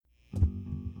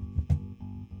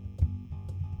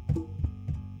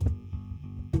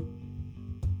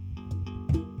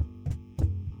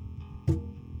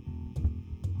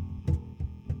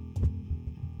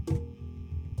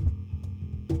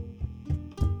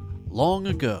Long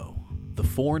ago, the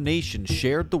four nations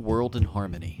shared the world in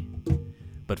harmony.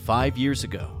 But 5 years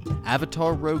ago,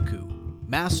 Avatar Roku,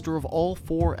 master of all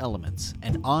four elements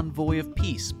and envoy of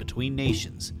peace between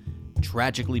nations,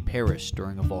 tragically perished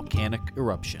during a volcanic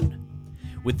eruption.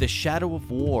 With the shadow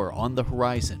of war on the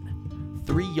horizon,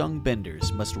 three young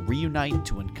benders must reunite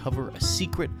to uncover a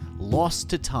secret lost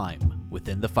to time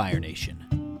within the Fire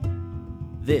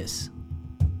Nation. This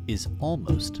is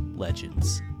Almost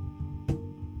Legends.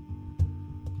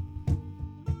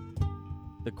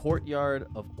 The courtyard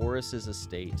of Oris's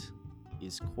estate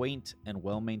is quaint and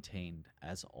well-maintained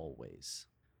as always.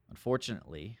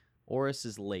 Unfortunately, Oris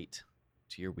is late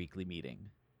to your weekly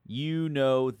meeting. You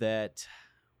know that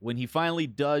when he finally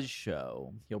does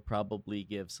show, he'll probably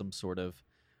give some sort of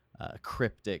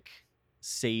cryptic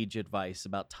sage advice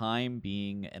about time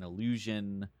being an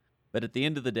illusion. But at the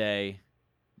end of the day,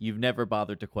 you've never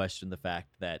bothered to question the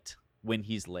fact that when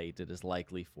he's late, it is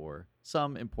likely for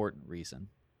some important reason.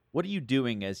 What are you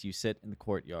doing as you sit in the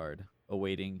courtyard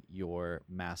awaiting your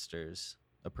master's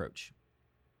approach?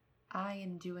 I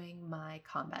am doing my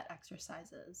combat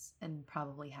exercises and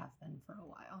probably have been for a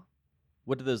while.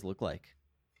 What do those look like?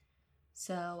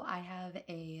 So I have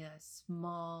a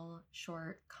small,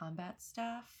 short combat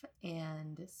staff,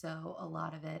 and so a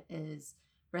lot of it is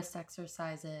wrist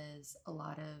exercises, a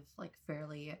lot of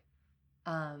fairly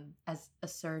as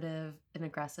assertive and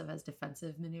aggressive as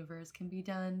defensive maneuvers can be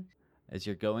done. As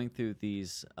you're going through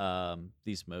these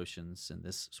motions and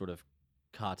this sort of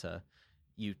kata,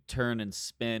 you turn and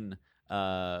spin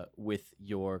with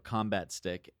your combat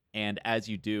stick, and as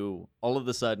you do, all of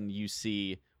a sudden you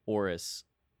see Oris.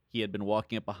 He had been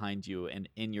walking up behind you, and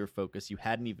in your focus, you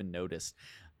hadn't even noticed.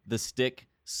 The stick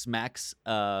smacks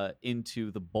into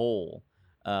the bowl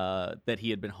that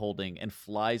he had been holding and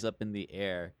flies up in the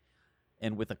air.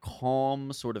 And with a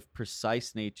calm, sort of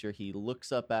precise nature, he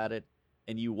looks up at it,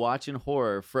 and you watch in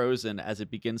horror, frozen, as it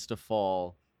begins to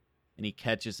fall, and he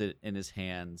catches it in his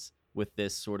hands with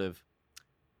this sort of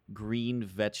green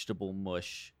vegetable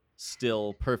mush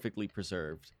still perfectly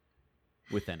preserved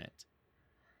within it.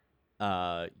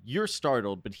 You're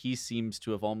startled, but he seems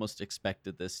to have almost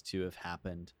expected this to have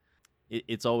happened.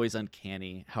 It's always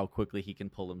uncanny how quickly he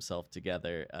can pull himself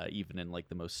together, even in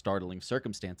the most startling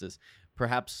circumstances.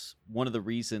 Perhaps one of the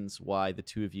reasons why the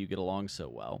two of you get along so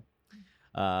well.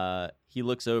 He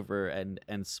looks over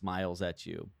and smiles at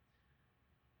you.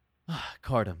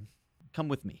 Cardam, come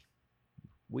with me.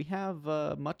 We have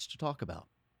much to talk about.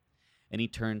 And he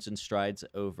turns and strides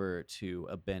over to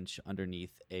a bench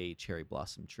underneath a cherry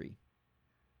blossom tree.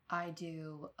 I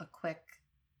do a quick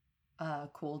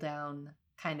cool down,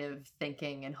 kind of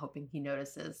thinking and hoping he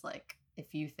notices,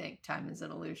 if you think time is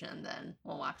an illusion, then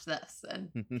we'll watch this, and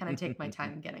kind of take my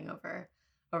time getting over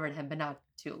to him, but not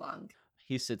too long.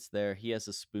 He sits there, he has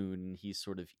a spoon, he's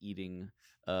sort of eating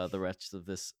the rest of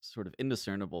this sort of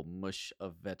indiscernible mush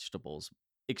of vegetables.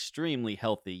 Extremely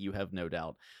healthy, you have no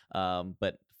doubt,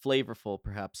 but flavorful,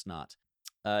 perhaps not.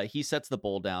 He sets the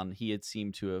bowl down. He had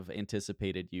seemed to have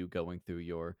anticipated you going through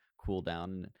your cool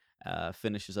down, and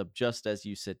finishes up just as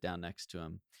you sit down next to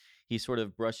him. He sort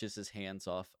of brushes his hands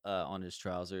off on his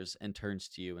trousers and turns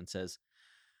to you and says,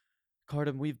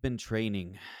 Cardam, we've been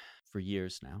training for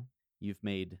years now. You've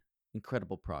made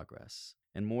incredible progress.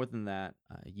 And more than that,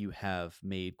 you have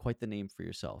made quite the name for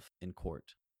yourself in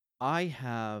court. I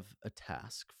have a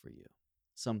task for you.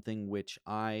 Something which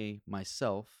I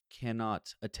myself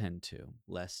cannot attend to,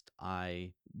 lest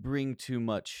I bring too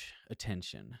much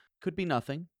attention. Could be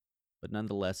nothing, but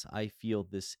nonetheless, I feel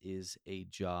this is a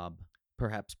job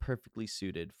perhaps perfectly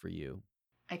suited for you.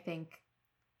 I think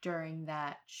during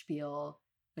that spiel,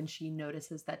 when she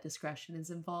notices that discretion is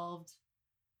involved,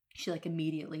 she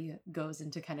immediately goes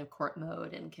into kind of court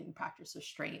mode and can practice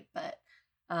restraint, but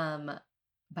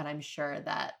I'm sure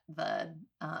that the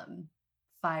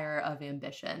fire of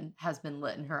ambition has been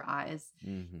lit in her eyes.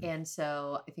 Mm-hmm. And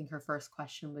so I think her first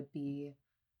question would be,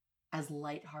 as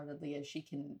lightheartedly as she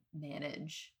can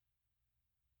manage,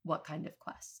 what kind of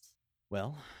quest?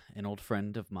 Well, an old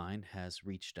friend of mine has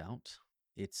reached out.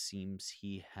 It seems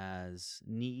he has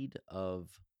need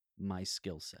of my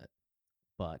skill set.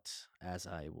 But as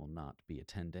I will not be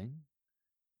attending,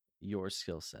 your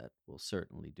skill set will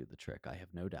certainly do the trick, I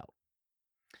have no doubt.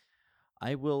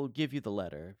 I will give you the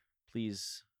letter.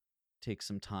 Please take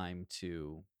some time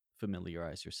to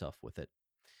familiarize yourself with it.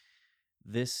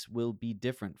 This will be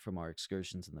different from our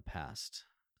excursions in the past.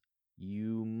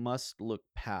 You must look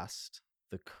past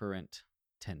the current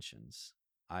tensions.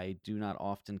 I do not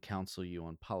often counsel you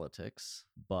on politics,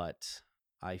 but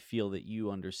I feel that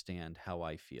you understand how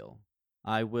I feel.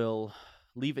 I will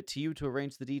leave it to you to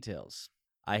arrange the details.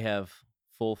 I have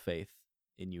full faith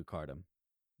in you, Cardam.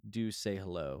 Do say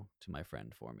hello to my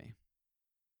friend for me.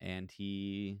 And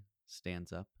he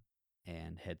stands up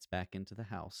and heads back into the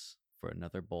house for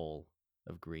another bowl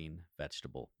of green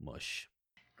vegetable mush.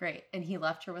 Great. And he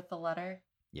left her with the letter?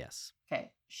 Yes.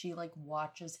 Okay. She like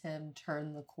watches him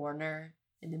turn the corner,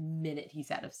 and the minute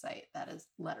he's out of sight,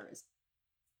 letter is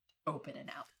open and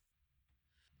out.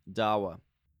 Dawa.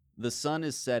 The sun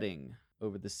is setting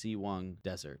over the Siwang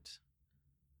Desert.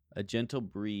 A gentle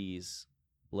breeze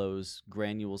blows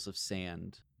granules of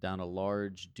sand down a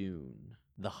large dune.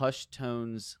 The hushed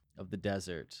tones of the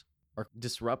desert are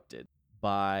disrupted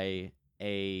by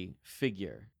a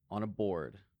figure on a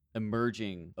board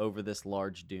emerging over this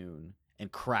large dune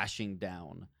and crashing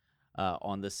down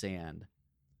on the sand,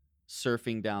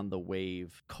 surfing down the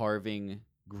wave, carving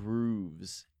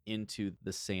grooves into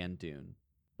the sand dune.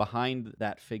 Behind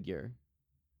that figure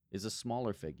is a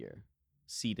smaller figure,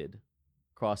 seated,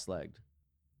 cross-legged,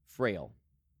 frail.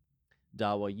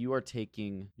 Dawa, you are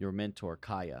taking your mentor,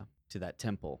 Kaya, to that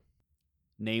temple,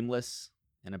 nameless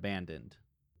and abandoned,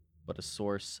 but a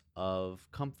source of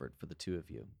comfort for the two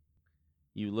of you.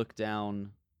 You look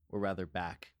down, or rather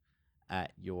back,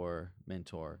 at your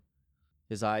mentor,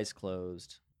 his eyes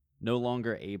closed, no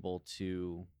longer able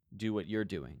to do what you're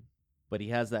doing, but he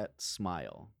has that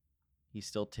smile. He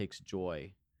still takes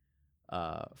joy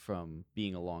from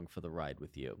being along for the ride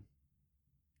with you.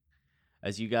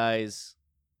 As you guys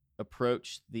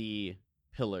approach the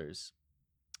pillars,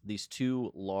 these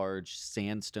two large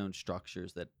sandstone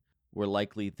structures that were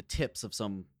likely the tips of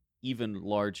some even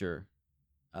larger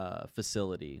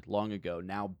facility long ago,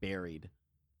 now buried,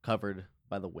 covered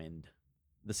by the wind.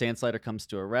 The sandslider comes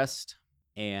to a rest,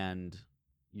 and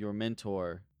your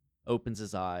mentor opens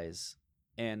his eyes,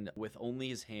 and with only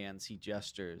his hands, he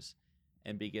gestures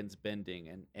and begins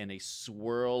bending, and a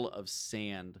swirl of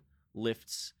sand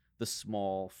lifts the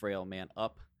small, frail man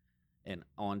up and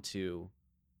onto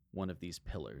one of these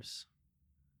pillars.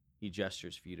 He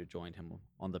gestures for you to join him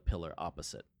on the pillar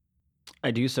opposite.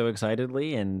 I do so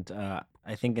excitedly, and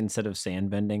I think instead of sand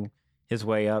bending his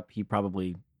way up, he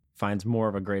probably finds more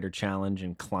of a greater challenge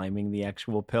in climbing the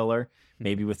actual pillar,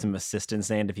 maybe with some assistance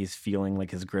sand if he's feeling like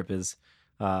his grip is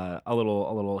a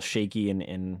little shaky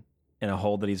in a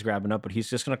hold that he's grabbing up, but he's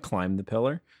just going to climb the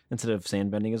pillar instead of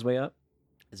sand bending his way up.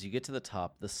 As you get to the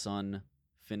top, the sun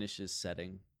finishes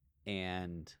setting,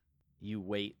 and you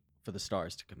wait for the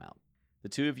stars to come out. The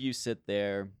two of you sit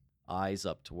there, eyes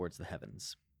up towards the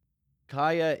heavens.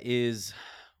 Kaya is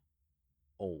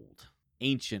old,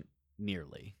 ancient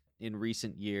nearly. In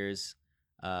recent years,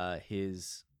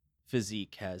 his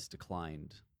physique has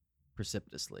declined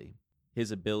precipitously.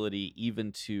 His ability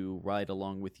even to ride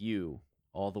along with you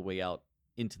all the way out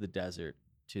into the desert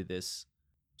to this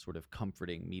sort of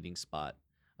comforting meeting spot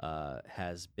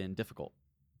has been difficult.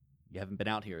 You haven't been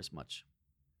out here as much.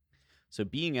 So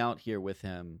being out here with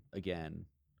him again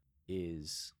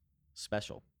is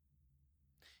special.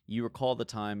 You recall the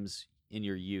times in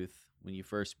your youth when you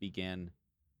first began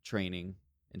training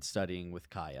and studying with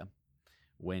Kaya,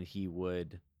 when he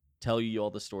would tell you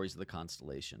all the stories of the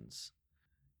constellations.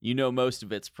 You know most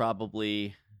of it's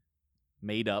probably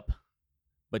made up,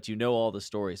 but you know all the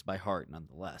stories by heart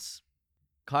nonetheless.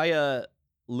 Kaya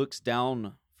looks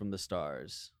down from the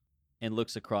stars and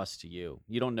looks across to you.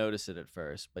 You don't notice it at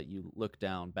first, but you look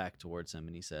down back towards him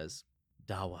and he says,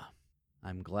 Dawa,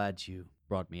 I'm glad you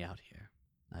brought me out here.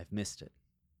 I've missed it.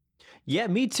 Yeah,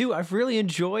 me too. I've really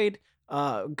enjoyed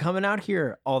coming out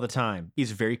here all the time.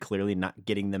 He's very clearly not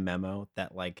getting the memo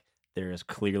that like there is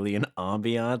clearly an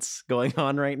ambiance going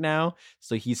on right now.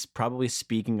 So he's probably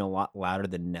speaking a lot louder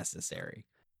than necessary.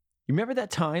 You remember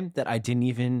that time that I didn't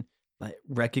even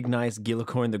recognize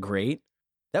Gillicorn the Great?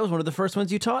 That was one of the first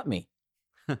ones you taught me.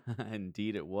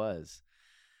 Indeed it was.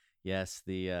 Yes,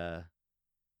 the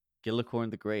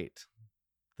Gillicorn the Great,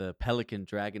 the pelican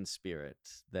dragon spirit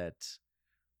that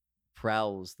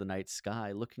prowls the night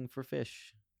sky looking for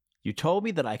fish. You told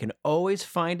me that I can always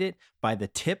find it by the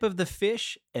tip of the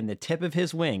fish and the tip of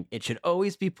his wing. It should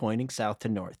always be pointing south to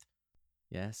north.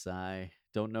 Yes, I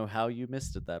don't know how you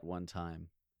missed it that one time.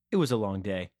 It was a long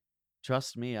day.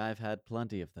 Trust me, I've had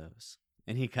plenty of those.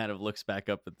 And he kind of looks back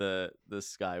up at the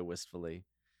sky wistfully.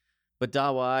 But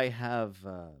Dawa, I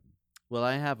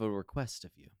have a request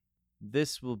of you.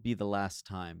 This will be the last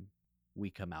time we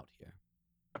come out here.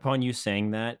 Upon you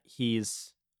saying that,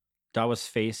 Dawa's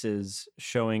face is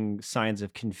showing signs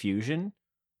of confusion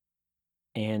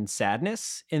and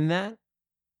sadness in that.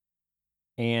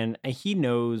 And he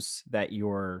knows that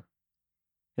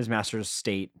his master's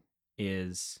state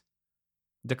is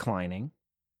declining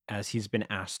as he's been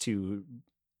asked to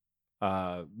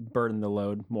burden the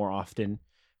load more often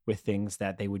with things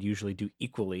that they would usually do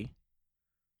equally,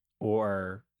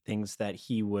 or things that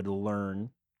he would learn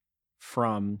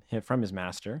from his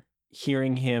master.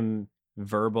 Hearing him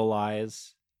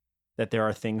verbalize that there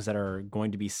are things that are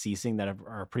going to be ceasing that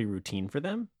are pretty routine for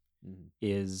them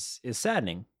is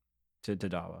saddening to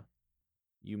Dawa.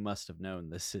 You must have known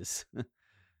this is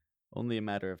only a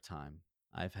matter of time.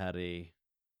 I've had a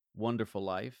wonderful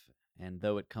life, and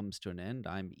though it comes to an end,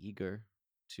 I'm eager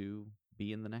to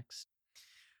be in the next.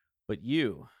 But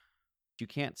you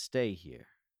can't stay here.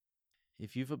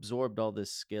 If you've absorbed all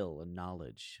this skill and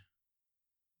knowledge,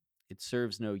 it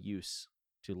serves no use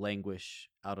to languish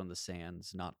out on the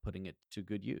sands, not putting it to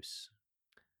good use.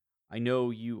 I know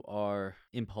you are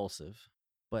impulsive,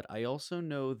 but I also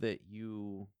know that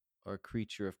you are a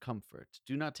creature of comfort.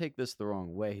 Do not take this the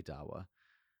wrong way, Dawa.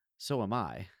 So am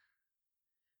I.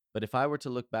 But if I were to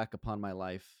look back upon my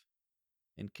life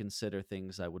and consider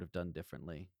things I would have done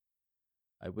differently,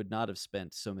 I would not have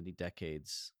spent so many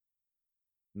decades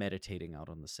meditating out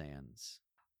on the sands.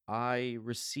 I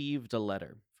received a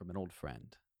letter from an old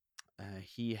friend.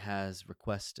 He has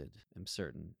requested, I'm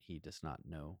certain he does not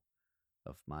know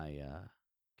of my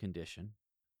condition.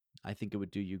 I think it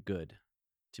would do you good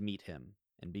to meet him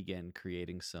and begin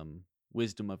creating some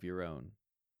wisdom of your own.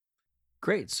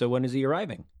 Great. So when is he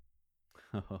arriving?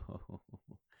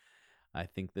 I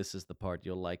think this is the part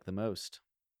you'll like the most.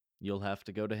 You'll have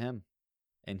to go to him.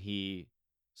 And he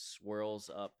swirls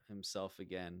up himself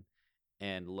again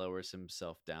and lowers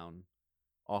himself down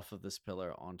off of this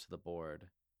pillar onto the board.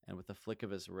 And with a flick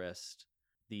of his wrist,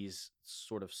 these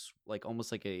sort of like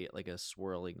almost like a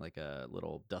swirling, like a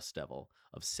little dust devil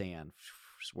of sand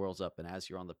swirls up. And as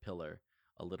you're on the pillar,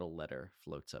 a little letter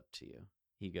floats up to you.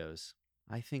 He goes,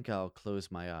 I think I'll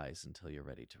close my eyes until you're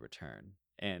ready to return.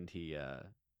 And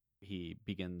he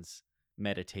begins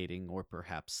meditating or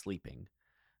perhaps sleeping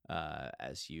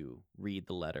as you read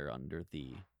the letter under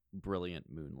the brilliant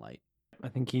moonlight. I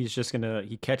think he's just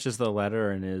he catches the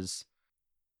letter and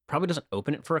probably doesn't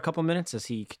open it for a couple minutes as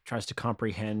he tries to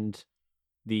comprehend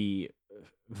the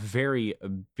very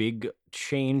big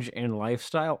change in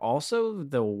lifestyle. Also,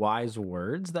 the wise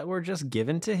words that were just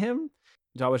given to him.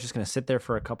 I was just going to sit there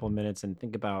for a couple minutes and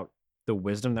think about the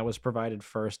wisdom that was provided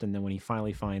first. And then when he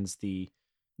finally finds the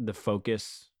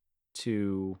focus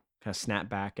to kind of snap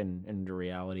back into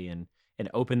reality and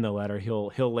open the letter,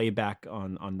 he'll lay back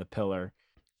on the pillar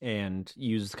and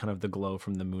use kind of the glow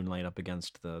from the moonlight up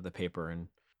against the paper and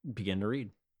begin to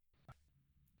read.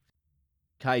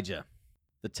 Kaija,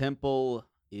 the temple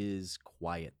is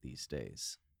quiet these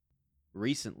days.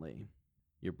 Recently,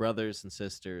 your brothers and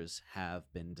sisters have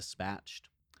been dispatched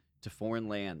to foreign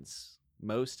lands.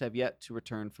 Most have yet to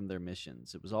return from their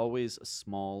missions. It was always a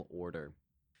small order,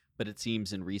 but it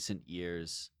seems in recent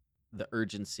years, the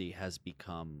urgency has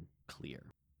become clear.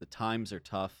 The times are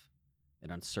tough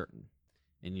and uncertain,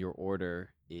 and your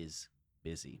order is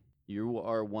busy. You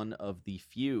are one of the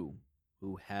few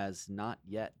who has not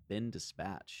yet been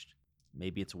dispatched.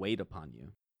 Maybe it's weighed upon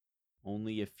you.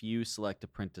 Only a few select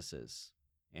apprentices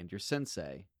and your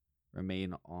sensei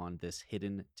remain on this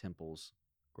hidden temple's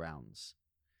grounds.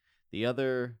 The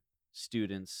other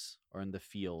students are in the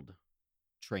field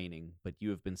training, but you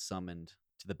have been summoned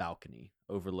to the balcony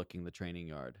overlooking the training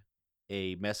yard.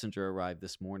 A messenger arrived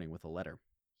this morning with a letter.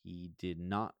 He did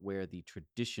not wear the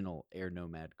traditional air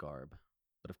nomad garb,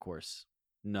 but of course,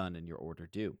 none in your order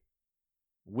do.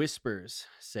 Whispers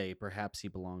say perhaps he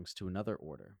belongs to another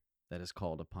order that is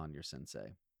called upon your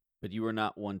sensei, but you are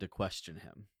not one to question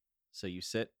him. So you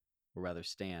sit, or rather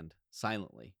stand,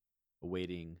 silently,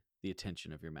 awaiting the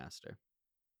attention of your master.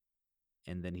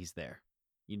 And then he's there.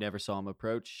 You never saw him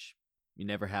approach. You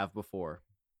never have before.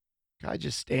 Guy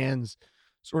just stands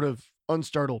sort of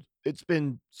unstartled. It's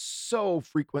been so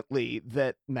frequently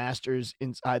that masters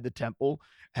inside the temple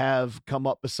have come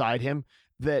up beside him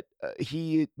that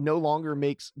he no longer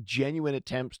makes genuine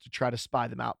attempts to try to spy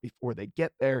them out before they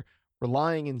get there,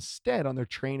 relying instead on their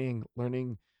training,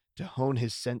 learning to hone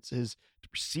his senses to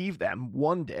perceive them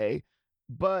one day.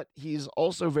 But he's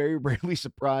also very rarely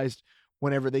surprised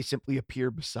whenever they simply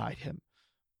appear beside him.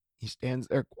 He stands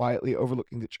there quietly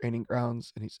overlooking the training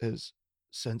grounds and he says,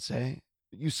 Sensei,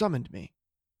 you summoned me.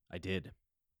 I did.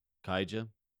 Kaija,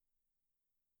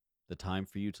 the time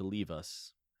for you to leave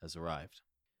us has arrived.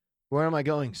 Where am I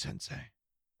going, Sensei?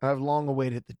 I have long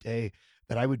awaited the day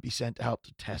that I would be sent out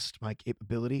to test my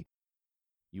capability.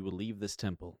 You will leave this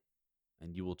temple,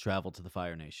 and you will travel to the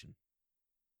Fire Nation.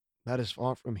 That is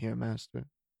far from here, Master.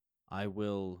 I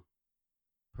will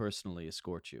personally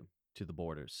escort you to the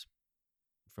borders.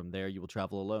 From there, you will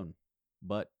travel alone,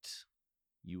 but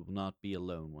you will not be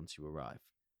alone once you arrive.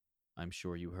 I'm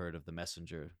sure you heard of the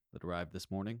messenger that arrived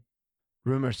this morning.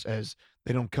 Rumor says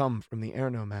they don't come from the air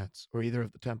nomads or either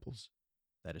of the temples.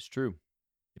 That is true.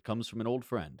 It comes from an old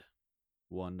friend,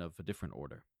 one of a different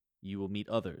order. You will meet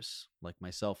others, like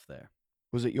myself, there.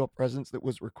 Was it your presence that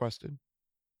was requested?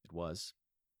 It was.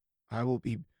 I will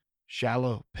be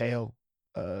shallow, pale,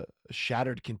 a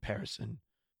shattered comparison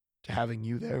to having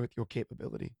you there with your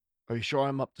capability. Are you sure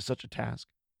I'm up to such a task?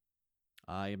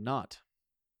 I am not.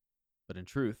 But in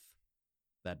truth,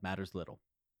 that matters little.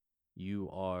 You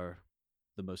are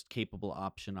the most capable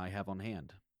option I have on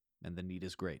hand, and the need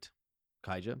is great.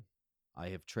 Kaija, I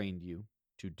have trained you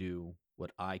to do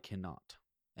what I cannot,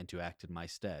 and to act in my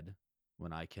stead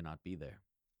when I cannot be there.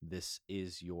 This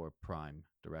is your prime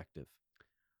directive.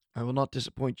 I will not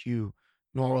disappoint you,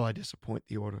 nor will I disappoint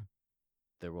the Order.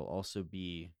 There will also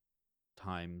be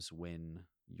times when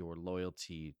your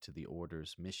loyalty to the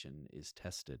Order's mission is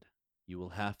tested. You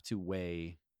will have to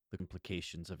weigh the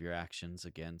implications of your actions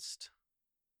against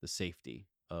the safety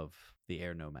of the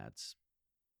air nomads.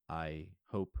 I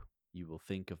hope you will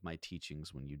think of my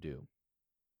teachings when you do.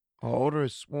 Our Order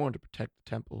is sworn to protect the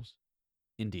temples.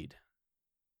 Indeed.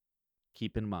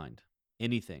 Keep in mind,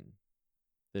 anything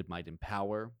that might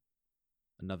empower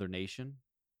another nation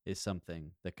is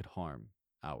something that could harm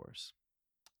ours.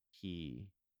 He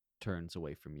turns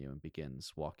away from you and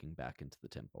begins walking back into the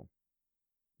temple.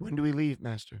 When do we leave,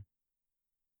 Master?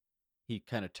 He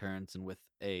kind of turns, and with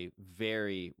a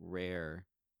very rare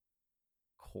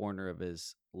corner of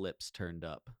his lips turned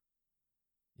up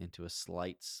into a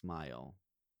slight smile,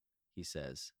 he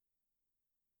says,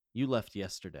 "You left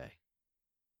yesterday."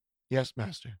 Yes,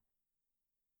 Master.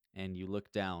 And you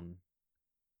look down,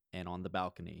 and on the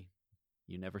balcony,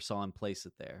 you never saw him place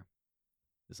it there,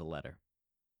 is a letter.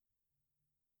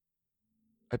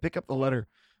 I pick up the letter,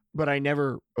 but I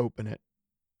never open it.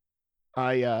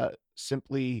 I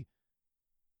simply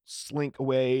slink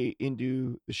away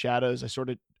into the shadows. I sort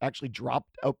of actually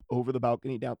dropped up over the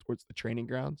balcony down towards the training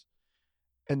grounds,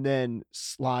 and then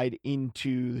slide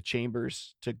into the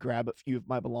chambers to grab a few of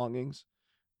my belongings,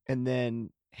 and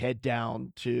then head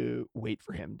down to wait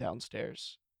for him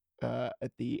downstairs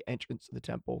at the entrance to the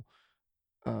temple,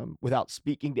 without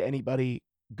speaking to anybody,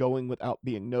 going without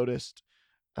being noticed,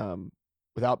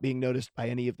 without being noticed by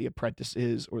any of the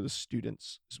apprentices or the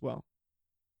students as well.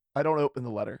 I don't open the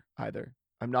letter either.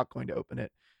 I'm not going to open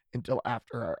it until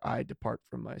after I depart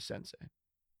from my sensei.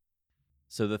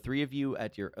 So the three of you,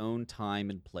 at your own time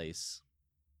and place,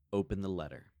 open the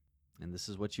letter. And this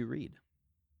is what you read.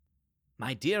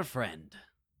 "My dear friend,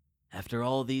 after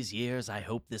all these years, I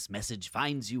hope this message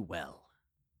finds you well.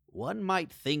 One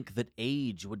might think that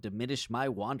age would diminish my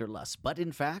wanderlust, but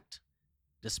in fact,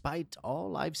 despite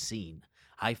all I've seen,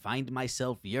 I find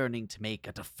myself yearning to make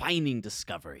a defining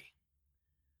discovery.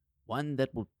 One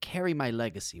that will carry my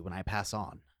legacy when I pass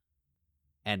on.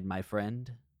 And my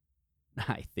friend,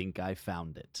 I think I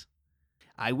found it.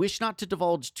 I wish not to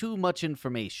divulge too much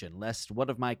information, lest one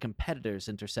of my competitors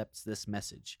intercepts this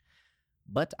message.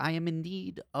 But I am in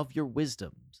need of your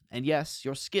wisdom, and yes,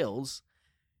 your skills,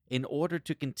 in order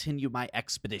to continue my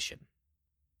expedition.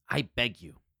 I beg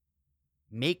you,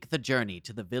 make the journey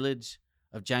to the village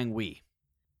of Jianghui.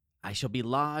 I shall be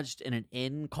lodged in an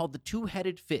inn called the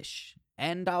Two-Headed Fish,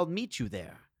 and I'll meet you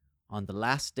there on the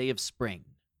last day of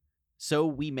spring, so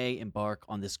we may embark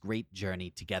on this great journey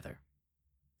together.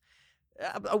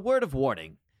 A word of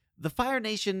warning, the Fire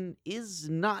Nation is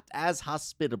not as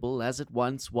hospitable as it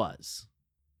once was.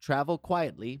 Travel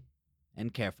quietly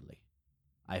and carefully.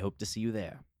 I hope to see you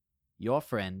there. Your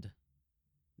friend,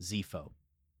 Zifo."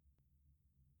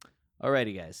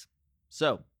 Alrighty, guys.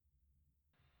 So,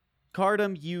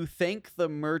 Cardum, you thank the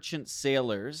merchant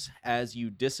sailors as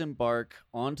you disembark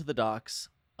onto the docks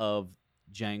of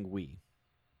Jianghui.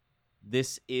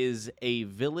 This is a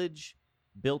village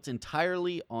built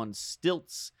entirely on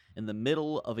stilts in the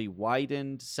middle of a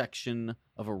widened section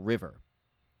of a river.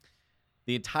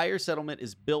 The entire settlement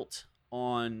is built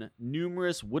on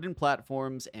numerous wooden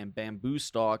platforms and bamboo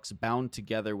stalks bound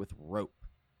together with rope.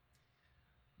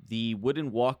 The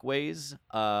wooden walkways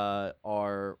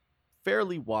are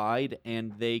fairly wide,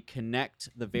 and they connect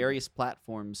the various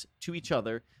platforms to each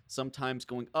other, sometimes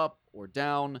going up or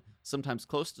down, sometimes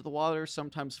close to the water,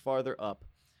 sometimes farther up.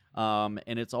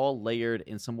 And it's all layered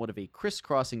in somewhat of a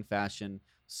crisscrossing fashion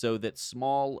so that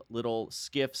small little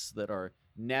skiffs that are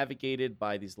navigated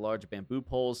by these large bamboo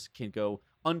poles can go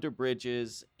under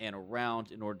bridges and around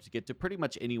in order to get to pretty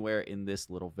much anywhere in this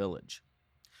little village.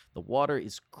 The water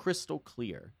is crystal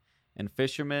clear, and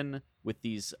fishermen with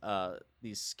these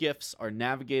skiffs are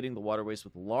navigating the waterways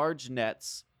with large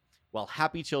nets, while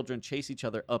happy children chase each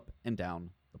other up and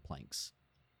down the planks.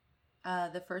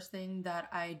 The first thing that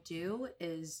I do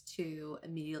is to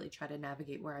immediately try to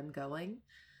navigate where I'm going.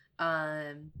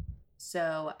 Um,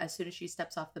 so as soon as she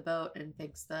steps off the boat and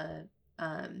thanks the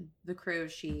crew,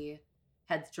 she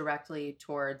heads directly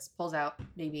towards, pulls out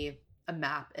maybe a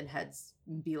map and heads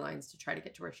beelines to try to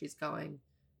get to where she's going,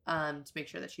 to make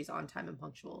sure that she's on time and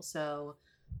punctual. So,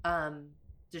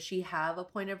 does she have a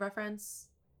point of reference,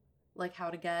 like how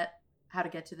to get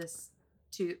to this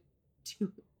two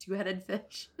two-headed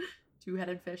fish?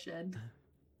 Two-headed fish in.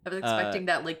 I was expecting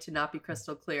that lake to not be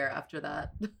crystal clear after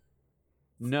that.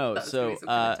 No, That was so gonna be some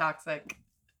kind of toxic.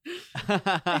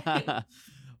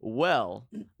 well,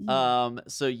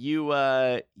 so you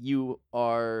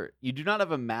do not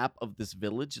have a map of this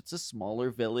village. It's a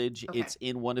smaller village. Okay. It's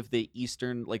in one of the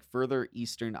eastern, like further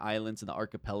eastern islands in the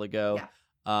archipelago. Yeah.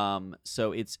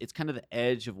 So it's kind of the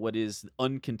edge of what is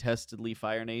uncontestedly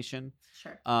Fire Nation.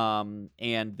 Sure.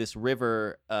 And this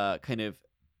river kind of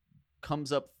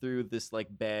comes up through this like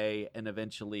bay and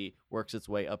eventually works its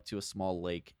way up to a small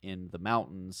lake in the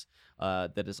mountains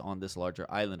that is on this larger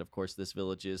island. Of course, this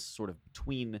village is sort of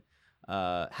between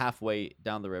halfway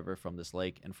down the river from this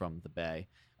lake and from the bay,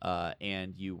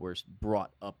 and you were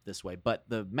brought up this way. But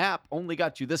the map only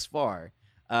got you this far.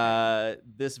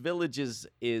 This village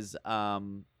is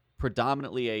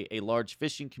predominantly a large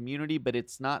fishing community, but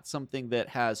it's not something that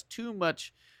has too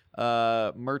much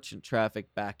merchant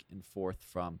traffic back and forth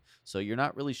from. So you're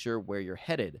not really sure where you're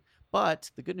headed.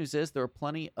 But the good news is there are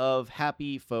plenty of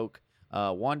happy folk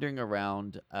wandering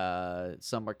around.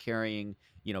 Some are carrying,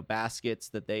 baskets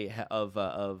that they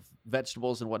of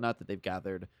vegetables and whatnot that they've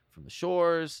gathered from the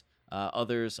shores.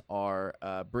 Others are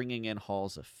bringing in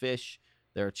hauls of fish.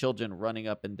 There are children running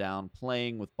up and down,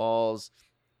 playing with balls.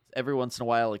 Every once in a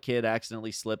while, a kid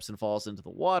accidentally slips and falls into the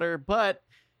water, but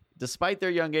despite their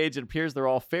young age, it appears they're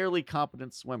all fairly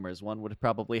competent swimmers. One would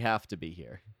probably have to be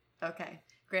here. Okay,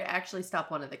 great. I actually stop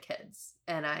one of the kids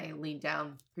and I lean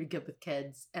down, pretty good with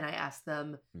kids, and I ask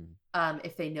them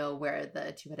if they know where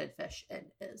the two-headed fish inn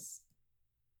is.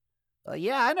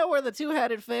 Yeah, I know where the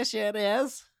two-headed fish inn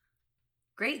is.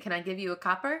 Great. Can I give you a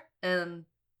copper and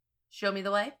show me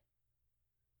the way?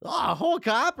 Oh, a whole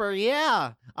copper,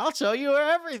 yeah. I'll show you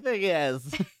where everything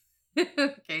is.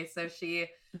 Okay, so she's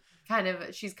kind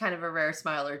of a rare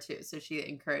smiler too, so she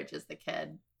encourages the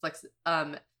kid, but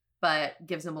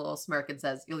gives him a little smirk and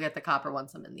says, "You'll get the copper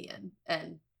once I'm in the inn."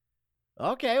 And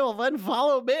okay, well then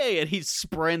follow me. And he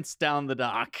sprints down the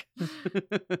dock.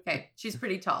 okay, she's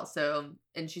pretty tall,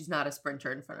 and she's not a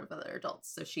sprinter in front of other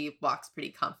adults, so she walks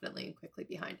pretty confidently and quickly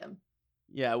behind him.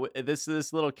 Yeah, this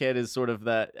little kid is sort of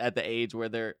at the age where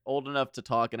they're old enough to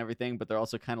talk and everything, but they're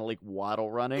also kind of like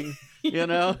waddle running,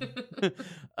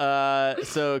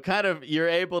 So kind of you're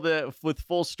able to, with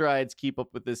full strides, keep up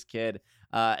with this kid.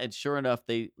 And sure enough,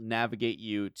 they navigate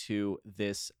you to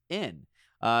this inn.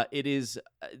 It is,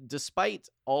 despite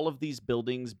all of these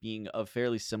buildings being of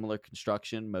fairly similar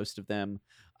construction, most of them,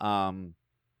 are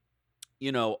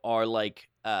like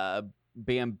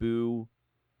bamboo.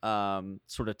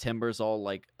 Sort of timbers all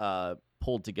like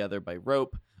pulled together by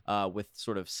rope with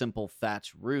sort of simple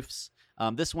thatch roofs.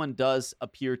 This one does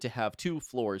appear to have 2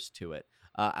 floors to it,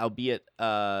 albeit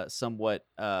somewhat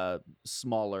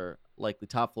smaller, like the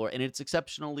top floor, and it's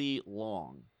exceptionally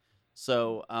long.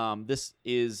 So this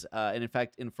is, and in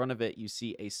fact, in front of it, you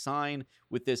see a sign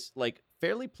with this like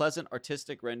fairly pleasant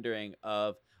artistic rendering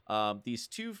of these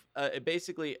 2,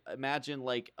 basically imagine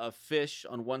like a fish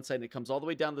on one side and it comes all the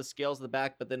way down the scales of the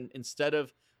back, but then instead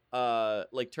of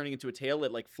like turning into a tail,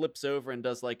 it like flips over and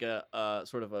does like a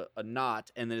sort of a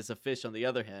knot, and then it's a fish on the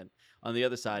other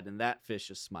side, and that fish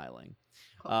is smiling.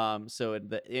 Cool. So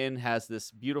the inn has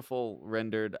this beautiful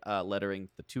rendered lettering,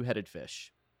 the two-headed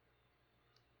fish.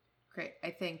 Great.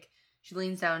 I think she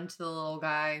leans down to the little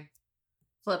guy,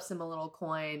 flips him a little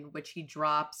coin, which he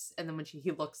drops, and then when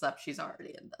he looks up, she's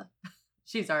already in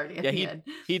the end.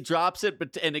 He drops it,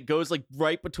 and it goes like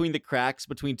right between the cracks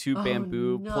between 2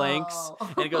 bamboo planks,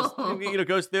 and it goes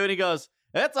goes through, and he goes,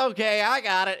 "It's okay, I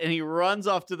got it," and he runs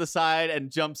off to the side and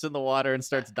jumps in the water and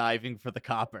starts diving for the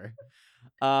copper.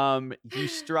 You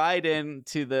stride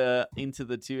into the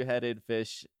two-headed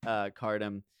fish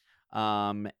cardam,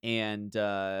 and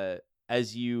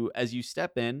as you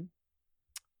step in,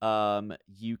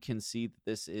 you can see that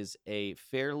this is a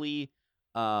fairly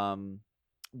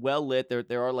well lit.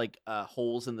 There are like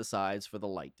holes in the sides for the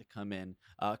light to come in.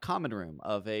 Common room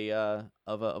of a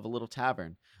little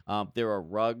tavern. There are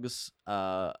rugs,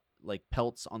 like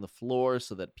pelts on the floor,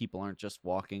 so that people aren't just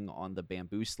walking on the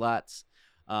bamboo slats.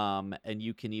 And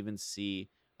you can even see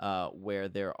where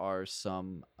there are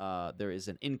there is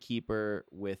an innkeeper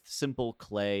with simple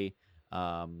clay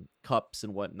cups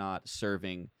and whatnot,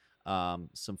 serving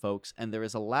some folks. And there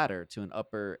is a ladder to an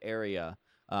upper area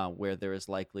where there is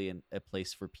likely a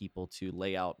place for people to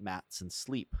lay out mats and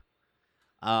sleep.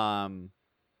 Kaija,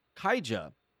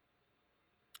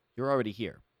 you're already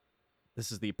here.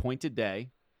 This is the appointed day,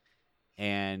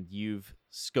 and you've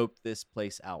scoped this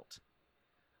place out.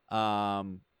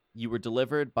 You were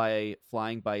delivered by a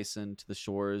flying bison to the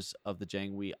shores of the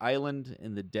Jangwi Island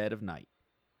in the dead of night.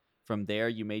 From there,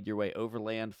 you made your way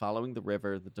overland, following the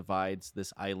river that divides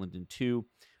this island in two,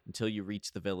 until you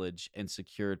reached the village and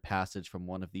secured passage from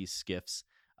one of these skiffs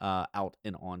out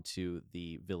and onto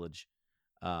the village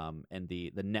and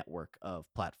the network of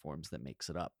platforms that makes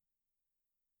it up.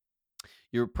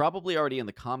 You're probably already in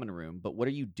the common room, but what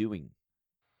are you doing?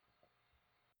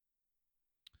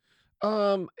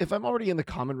 If I'm already in the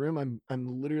common room,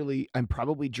 I'm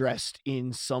probably dressed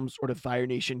in some sort of Fire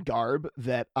Nation garb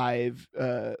that I've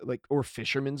or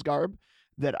fisherman's garb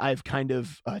that I've kind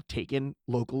of taken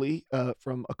locally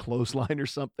from a clothesline or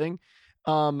something.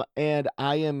 And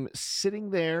I am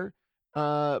sitting there,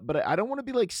 but I don't want to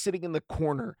be like sitting in the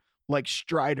corner like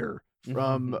Strider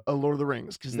from Lord of the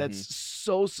Rings, because that's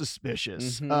so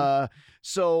suspicious.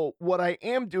 So what I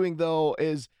am doing though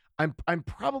is I'm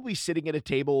probably sitting at a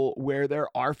table where there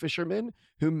are fishermen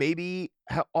who maybe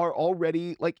are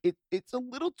already like it's a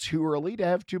little too early to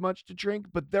have too much to drink,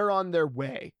 but they're on their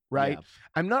way, right? Yeah.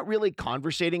 I'm not really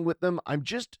conversating with them. I'm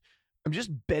just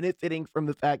benefiting from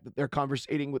the fact that they're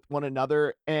conversating with one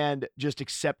another and just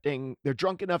accepting they're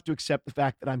drunk enough to accept the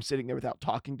fact that I'm sitting there without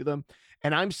talking to them.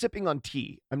 And I'm sipping on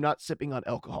tea. I'm not sipping on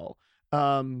alcohol.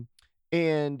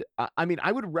 And I mean,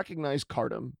 I would recognize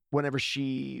Cardam whenever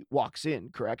she walks in,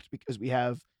 correct? Because we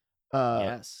have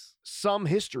Yes. some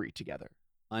history together.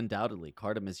 Undoubtedly.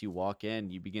 Cardam, as you walk in,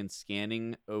 you begin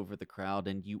scanning over the crowd,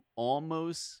 and you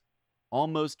almost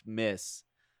miss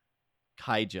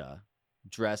Kaija,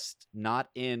 dressed not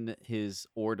in his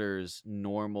order's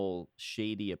normal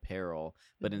shady apparel,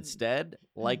 but instead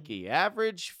like the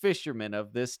average fisherman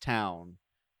of this town.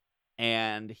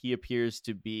 And he appears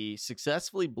to be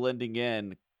successfully blending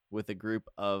in with a group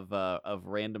of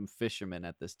random fishermen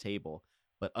at this table.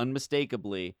 But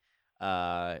unmistakably,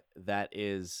 that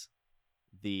is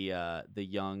the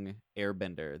young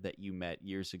airbender that you met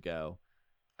years ago.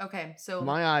 Okay, so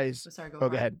My eyes. sorry, go Go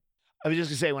ahead. I was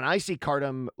just gonna say, when I see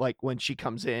Cardam, like when she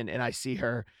comes in and I see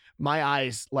her, my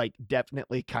eyes like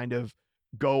definitely kind of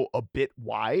go a bit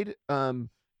wide.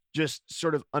 Just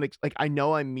sort of like I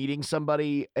know I'm meeting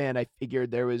somebody, and I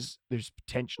figured there's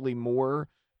potentially more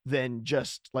than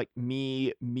just like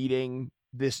me meeting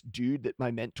this dude that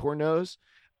my mentor knows.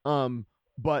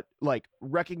 But like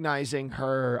recognizing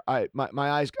her, my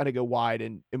eyes kind of go wide,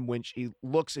 and when she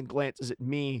looks and glances at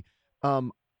me,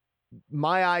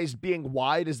 my eyes being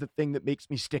wide is the thing that makes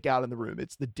me stick out in the room.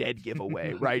 It's the dead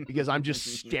giveaway, right? Because I'm just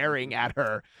staring at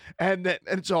her. And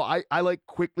so I like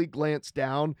quickly glance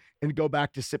down and go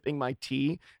back to sipping my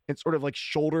tea and sort of like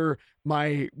shoulder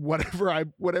my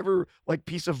whatever like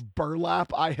piece of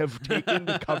burlap I have taken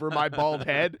to cover my bald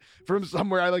head from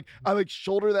somewhere. I like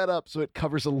shoulder that up so it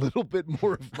covers a little bit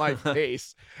more of my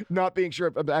face, not being sure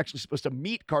if I'm actually supposed to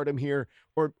meet Cardam here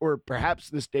or perhaps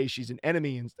this day she's an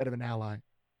enemy instead of an ally.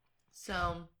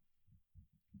 So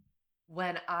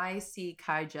when I see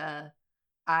Kaija,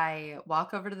 I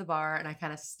walk over to the bar and I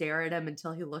kind of stare at him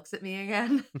until he looks at me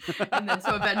again. And then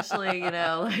so eventually,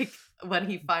 like when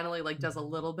he finally like does a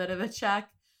little bit of a check,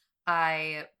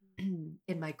 I,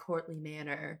 in my courtly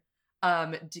manner,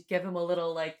 give him a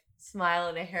little like smile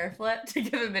and a hair flip to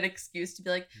give him an excuse to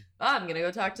be like, oh, I'm going to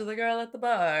go talk to the girl at the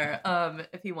bar.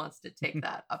 If he wants to take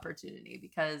that opportunity,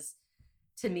 because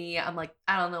to me, I'm like,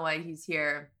 I don't know why he's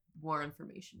here. More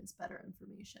information is better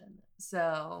information.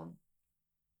 So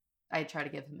I try to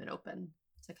give him an open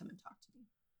to come and talk to me.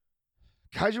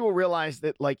 Kaiju will realize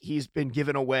that like he's been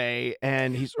given away,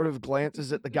 and he sort of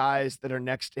glances at the guys that are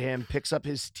next to him, picks up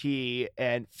his tea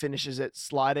and finishes it,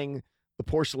 sliding the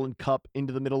porcelain cup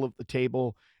into the middle of the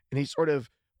table. And he sort of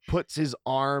puts his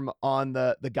arm on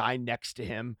the guy next to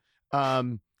him.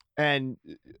 And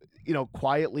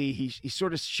quietly he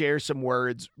sort of shares some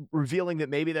words, revealing that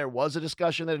maybe there was a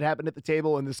discussion that had happened at the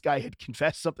table and this guy had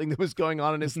confessed something that was going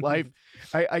on in his life.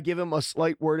 I give him a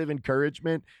slight word of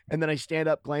encouragement, and then I stand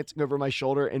up, glancing over my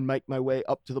shoulder, and make my way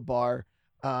up to the bar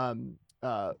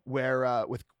where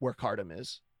Cardam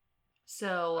is.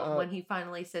 So when he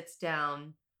finally sits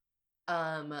down,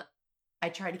 I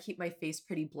try to keep my face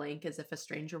pretty blank as if a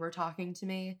stranger were talking to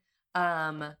me.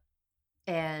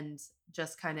 And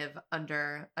just kind of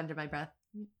under my breath.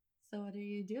 So what are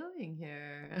you doing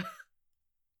here?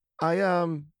 I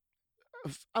found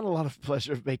a lot of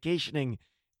pleasure vacationing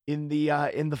in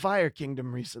the Fire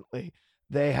Kingdom recently.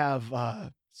 They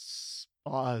have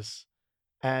spas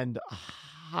and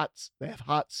they have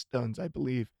hot stones, I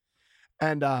believe.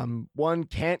 And one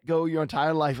can't go your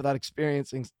entire life without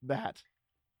experiencing that.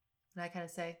 And I kind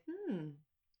of say,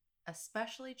 a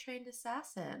specially trained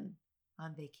assassin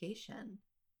on vacation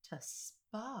to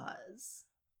spas.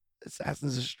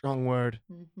 Assassin's a strong word.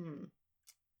 Mm-hmm.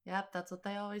 Yep, that's what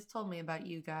they always told me about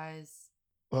you guys.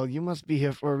 Well, you must be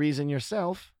here for a reason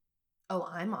yourself. Oh,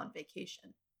 I'm on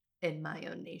vacation in my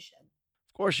own nation.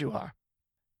 Of course you are.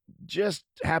 Just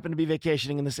happen to be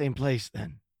vacationing in the same place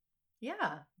then.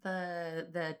 Yeah,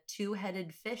 the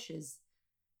two-headed fish is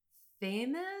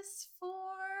famous for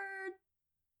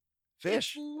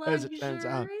Fish, its as it turns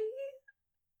out. luxury?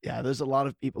 Yeah, there's a lot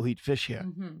of people who eat fish here.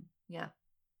 Mm-hmm. Yeah.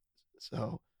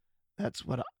 So that's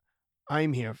what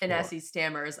I'm here for. And as he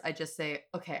stammers, I just say,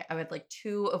 okay, I would like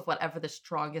 2 of whatever the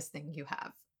strongest thing you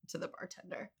have to the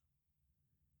bartender.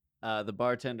 The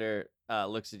bartender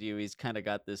looks at you. He's kind of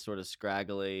got this sort of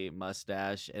scraggly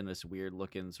mustache and this weird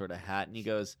looking sort of hat. And he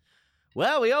goes,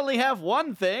 well, we only have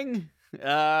one thing,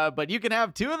 but you can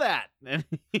have 2 of that. And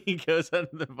he goes out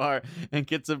to the bar and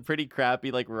gets some pretty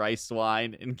crappy like rice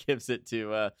wine and gives it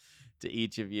to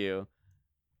each of you.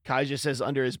 Kaija says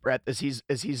under his breath as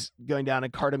he's going down,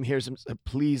 and Cardum hears him say,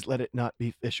 please let it not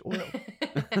be fish oil.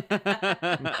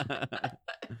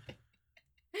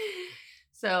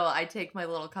 So I take my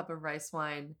little cup of rice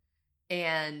wine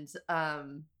and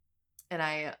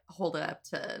I hold it up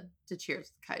to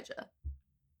cheers with Kaija.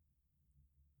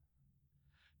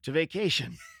 To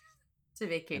vacation. To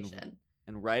vacation.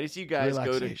 And right as you guys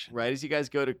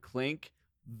go to clink,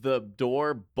 the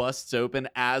door busts open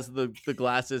as the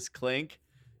glasses clink.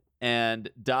 And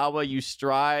Dawa, you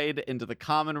stride into the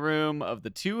common room of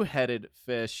the two-headed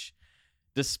fish,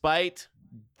 despite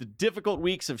the difficult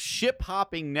weeks of ship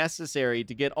hopping necessary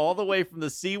to get all the way from the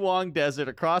Siwang Desert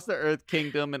across the Earth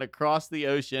Kingdom and across the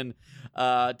ocean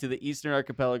to the eastern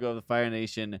archipelago of the Fire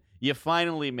Nation. You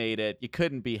finally made it. You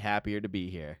couldn't be happier to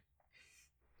be here.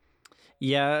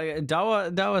 Yeah,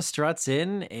 Dawa struts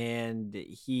in and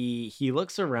he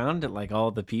looks around at like all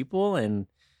the people, and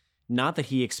not that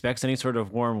he expects any sort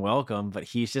of warm welcome, but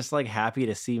he's just like happy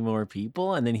to see more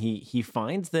people. And then he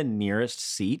finds the nearest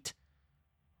seat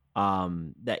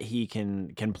that he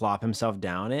can plop himself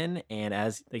down in, and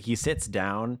as like he sits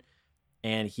down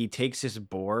and he takes his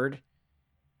board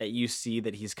that you see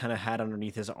that he's kind of had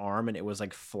underneath his arm, and it was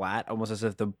like flat, almost as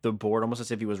if the board, almost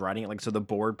as if he was riding it, like, so the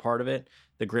board part of it,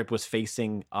 the grip was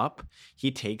facing up.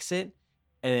 He takes it,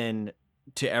 and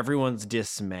to everyone's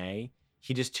dismay,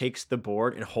 he just takes the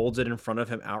board and holds it in front of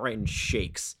him outright and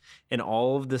shakes, and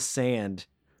all of the sand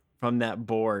from that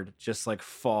board just like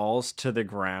falls to the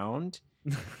ground.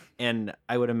 And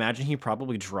I would imagine he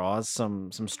probably draws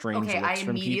some strange looks from people. I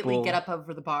immediately get up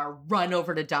over the bar, run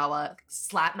over to Dawa,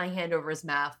 slap my hand over his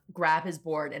mouth, grab his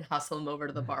board, and hustle him over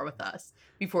to the bar with us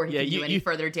before he can do any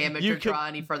further damage or draw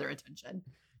any further attention.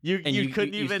 You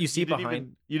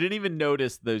didn't even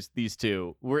notice these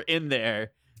two were in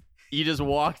there. You just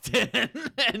walked in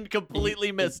and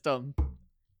completely missed them.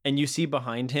 And you see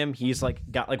behind him, he's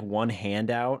like got like one hand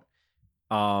out.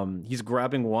 He's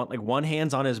grabbing one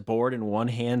hand's on his board and one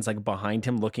hand's like behind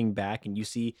him looking back, and you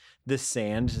see the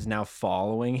sand is now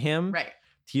following him. Right.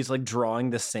 He's like drawing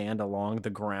the sand along the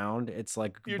ground. It's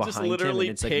like You're behind just literally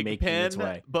him, and it's like making its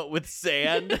way. But with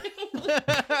sand.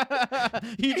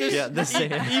 The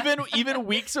sand. Even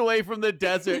weeks away from the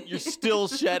desert, you're still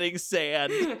shedding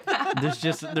sand.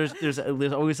 There's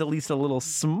always at least a little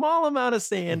small amount of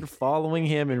sand following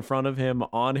him, in front of him,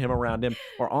 on him, around him,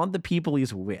 or on the people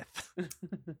he's with.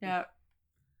 Yeah.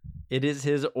 It is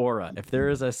his aura. If there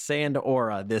is a sand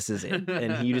aura, this is it.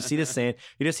 And you just see the sand.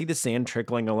 You just see the sand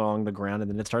trickling along the ground,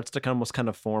 and then it starts to almost kind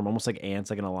of form, almost like ants,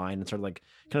 like in a line, and sort of like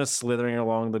kind of slithering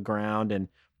along the ground, and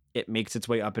it makes its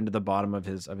way up into the bottom of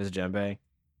his djembe.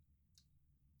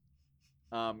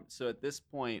 So at this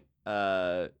point,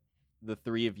 the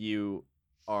three of you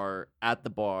are at the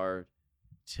bar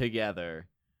together.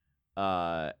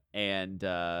 And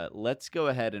let's go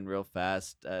ahead and real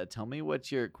fast. Tell me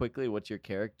what your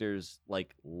characters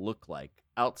like look like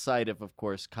outside of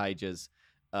course, Kaija's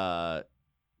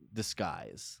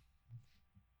disguise.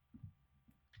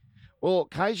 Well,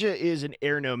 Kaija is an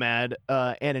air nomad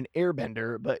and an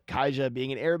airbender, but Kaija,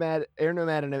 being an air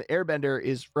nomad and an airbender,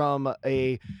 is from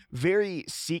a very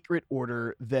secret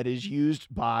order that is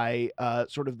used by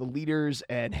sort of the leaders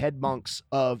and head monks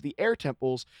of the air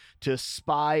temples to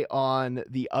spy on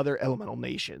the other elemental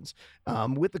nations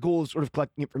with the goal of sort of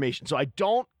collecting information. So I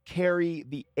don't carry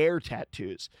the air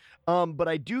tattoos. But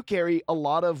I do carry a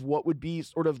lot of what would be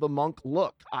sort of the monk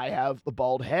look. I have the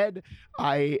bald head.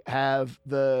 I have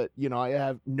I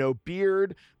have no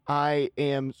beard. I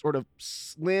am sort of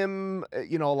slim.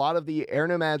 A lot of the air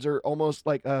nomads are almost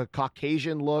like a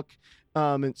Caucasian look.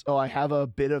 And so I have a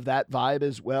bit of that vibe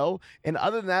as well. And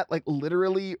other than that, like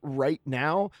literally right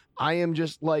now, I am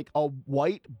just like a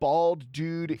white bald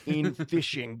dude in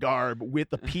fishing garb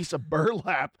with a piece of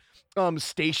burlap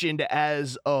stationed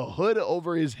as a hood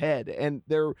over his head. And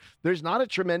there's not a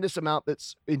tremendous amount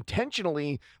that's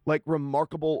intentionally like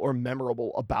remarkable or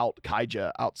memorable about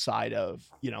Kaija outside of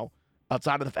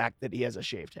the fact that he has a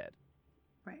shaved head.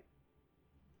 Right.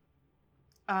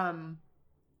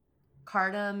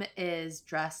 Cardam is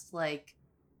dressed like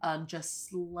just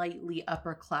slightly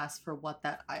upper class for what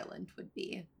that island would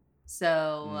be.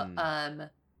 So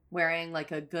wearing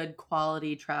like a good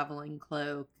quality traveling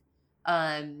cloak,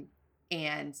 and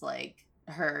like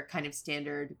her kind of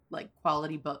standard like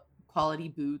quality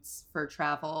boots for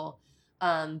travel.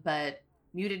 But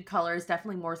muted colors,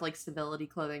 definitely more like civility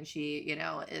clothing. She,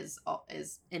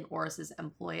 is in Oris's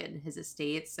employ in his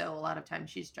estate, so a lot of times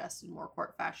she's dressed in more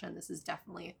court fashion. This is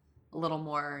definitely a little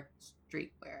more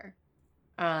streetwear.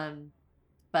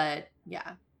 But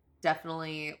yeah,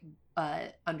 definitely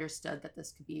understood that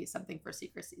this could be something for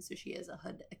secrecy, so she is a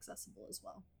hood accessible as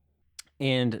well.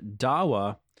 And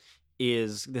Dawa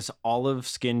is this olive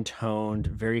skin toned,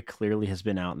 very clearly has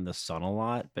been out in the sun a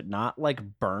lot, but not like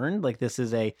burned. Like this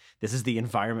is the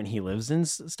environment he lives in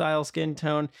style skin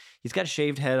tone. He's got a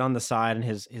shaved head on the side, and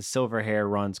his silver hair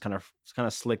runs kind of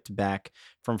slicked back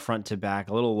from front to back,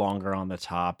 a little longer on the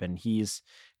top, and he's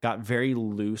got very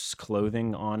loose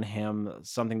clothing on him,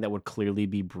 something that would clearly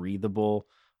be breathable.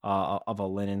 Of a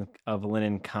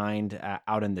linen kind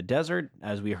out in the desert.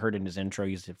 As we heard in his intro,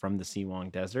 he's from the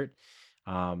Siwang Desert.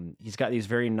 He's got these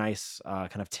very nice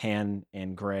kind of tan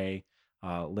and gray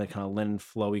kind of linen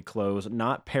flowy clothes,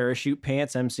 not parachute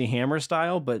pants MC Hammer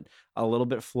style, but a little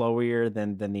bit flowier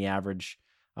than the average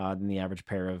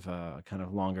pair of kind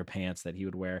of longer pants that he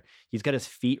would wear. He's got his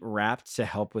feet wrapped to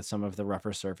help with some of the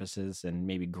rougher surfaces and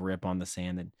maybe grip on the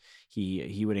sand that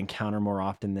he would encounter more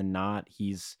often than not.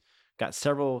 He's got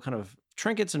several kind of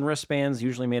trinkets and wristbands,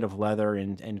 usually made of leather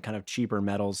and kind of cheaper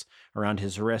metals around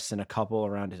his wrists, and a couple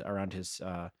around his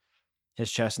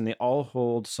chest, and they all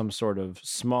hold some sort of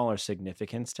smaller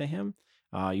significance to him.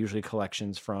 Usually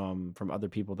collections from other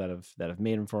people that have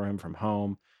made them for him from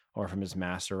home or from his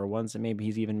master, or ones that maybe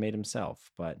he's even made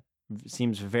himself. But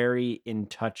seems very in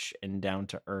touch and down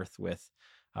to earth with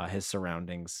his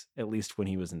surroundings, at least when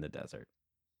he was in the desert.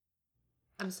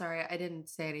 I'm sorry, I didn't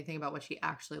say anything about what she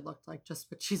actually looked like, just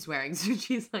what she's wearing. So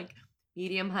she's like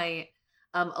medium height,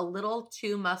 a little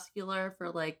too muscular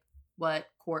for like what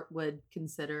court would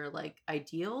consider like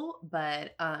ideal,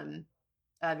 but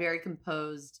very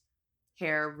composed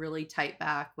hair, really tight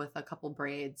back with a couple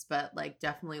braids, but like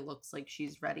definitely looks like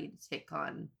she's ready to take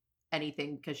on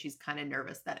anything because she's kind of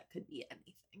nervous that it could be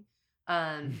anything.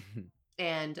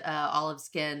 And olive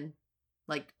skin,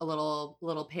 like a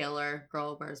little paler.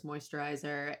 Girl wears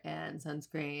moisturizer and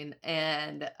sunscreen,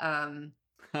 and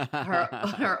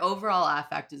her overall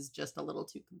affect is just a little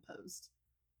too composed.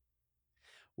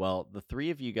 Well, the three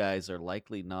of you guys are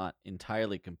likely not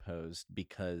entirely composed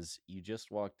because you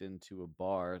just walked into a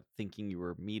bar thinking you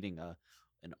were meeting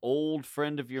an old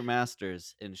friend of your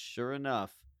master's, and sure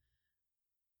enough,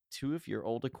 two of your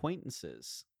old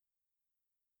acquaintances,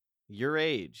 your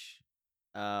age,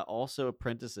 also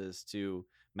apprentices to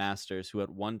masters who at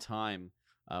one time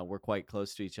were quite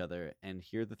close to each other. And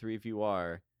here the three of you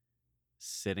are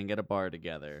sitting at a bar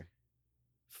together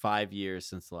 5 years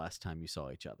since the last time you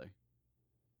saw each other.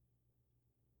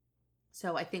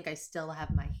 So I think I still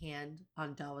have my hand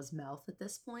on Dawa's mouth at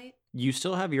this point. You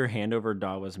still have your hand over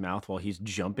Dawa's mouth while he's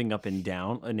jumping up and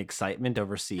down in excitement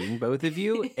over seeing both of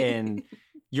you. And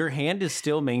your hand is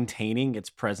still maintaining its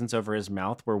presence over his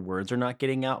mouth where words are not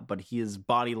getting out, but his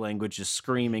body language is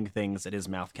screaming things that his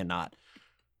mouth cannot.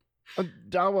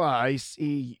 Dawa, I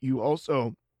see you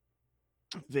also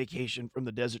vacation from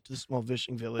the desert to the small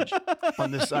fishing village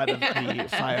on this side of the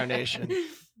Fire Nation.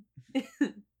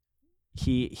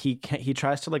 He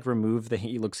tries to like remove the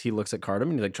he looks at Cardam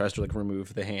and he like tries to like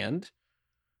remove the hand.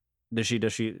 Does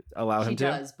she allow him to? She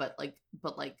does, but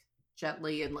like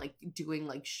gently and like doing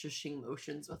like shushing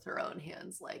motions with her own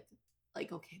hands, like okay,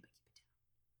 but keep it down.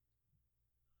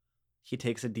 He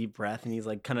takes a deep breath and he's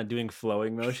like kind of doing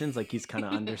flowing motions, like he's kind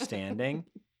of understanding.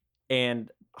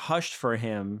 And hushed for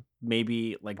him,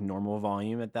 maybe like normal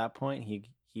volume at that point,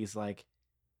 he's like,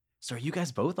 "So are you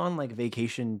guys both on like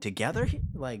vacation together?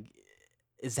 Like,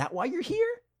 is that why you're here?"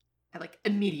 I like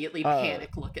immediately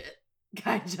panic look at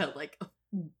Kaija like.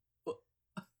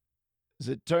 As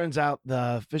it turns out,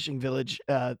 the fishing village.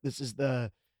 This is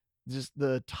the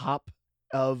top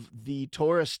of the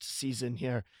tourist season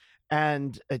here,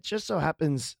 and it just so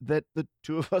happens that the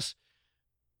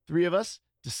three of us,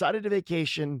 decided to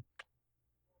vacation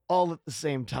all at the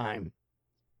same time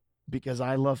because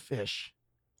I love fish.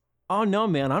 Oh no,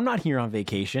 man! I'm not here on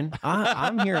vacation.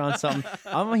 I'm here on something.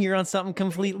 I'm here on something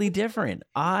completely different.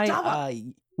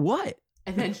 What?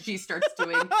 And then she starts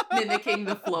mimicking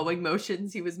the flowing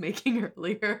motions he was making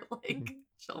earlier, like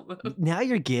chill mode. Now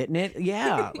you're getting it.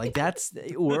 Yeah, like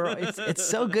it's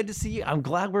so good to see you. I'm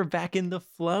glad we're back in the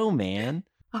flow, man.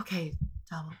 Okay,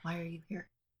 Dawa, why are you here?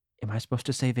 Am I supposed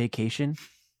to say vacation?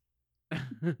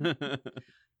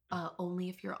 Only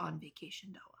if you're on vacation,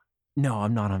 Dawa. No,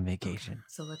 I'm not on vacation.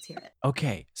 So let's hear it.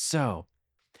 Okay, so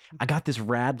I got this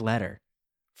rad letter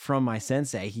from my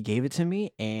sensei. He gave it to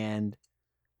me, and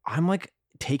I'm like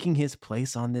taking his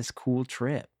place on this cool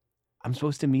trip. I'm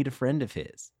supposed to meet a friend of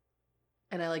his.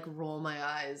 And I like roll my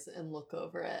eyes and look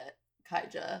over at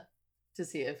Kaija to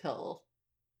see if he'll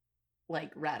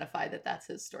like ratify that that's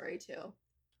his story too.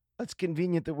 That's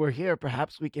convenient that we're here.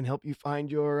 Perhaps we can help you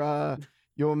find your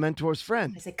mentor's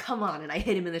friend. I say, come on, and I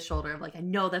hit him in the shoulder. I'm like, I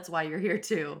know that's why you're here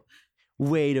too.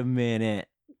 Wait a minute.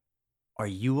 Are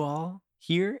you all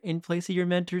here in place of your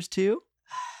mentors too?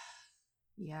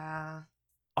 Yeah.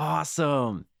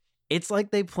 Awesome. It's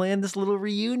like they planned this little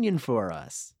reunion for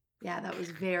us. Yeah, that was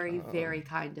very, very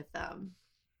kind of them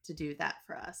to do that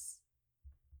for us.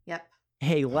 Yep.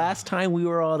 Hey, last time we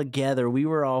were all together, we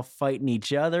were all fighting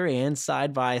each other and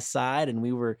side by side, and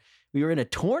we were in a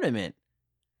tournament.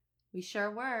 We sure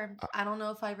were. I don't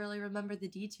know if I really remember the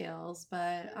details,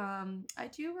 but I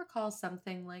do recall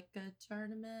something like a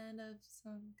tournament of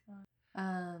some kind.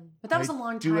 But that was a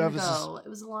long time ago. It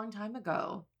was a long time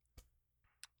ago.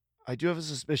 I do have a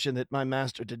suspicion that my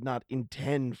master did not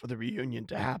intend for the reunion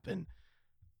to happen.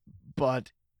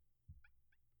 But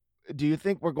do you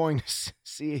think we're going to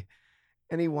see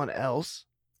anyone else?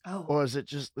 Oh. Or is it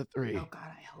just the three? Oh, God,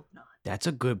 I hope not. That's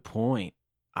a good point.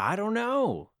 I don't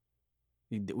know.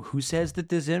 Who says that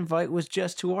this invite was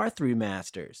just to our three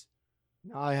masters?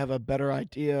 Now I have a better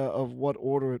idea of what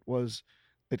order it was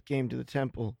that came to the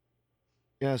temple.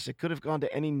 Yes, it could have gone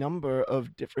to any number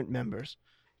of different members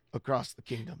across the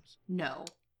kingdoms. No,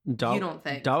 you don't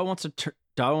think. Dawa wants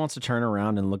to turn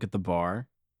around and look at the bar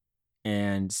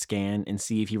and scan and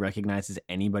see if he recognizes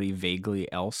anybody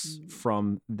vaguely else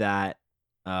from that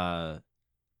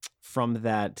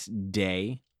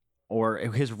day, or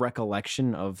his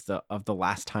recollection of the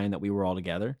last time that we were all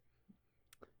together.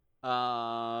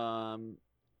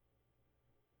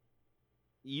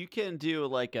 You can do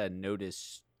like a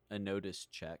notice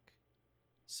check.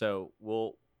 So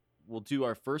we'll do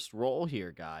our first roll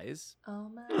here, guys. Oh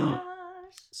my gosh.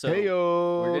 So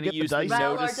Heyo, we're gonna use the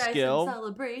notice skill.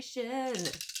 Celebration.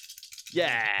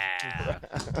 Yeah.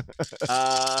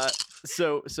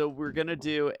 So we're gonna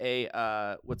do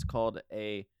a what's called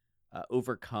a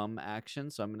overcome action.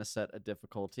 So I'm gonna set a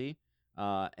difficulty,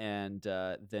 and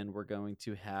then we're going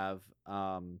to have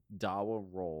Dawa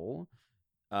roll.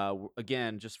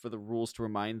 Again, just for the rules to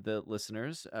remind the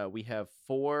listeners, we have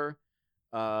 4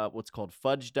 what's called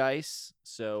fudge dice.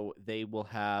 So they will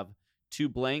have 2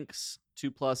 blanks,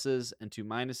 2 pluses, and 2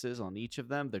 minuses on each of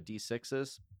them. They're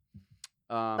D6s.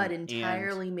 But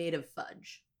entirely made of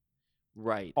fudge.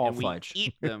 Right. All and fudge. We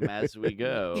eat them as we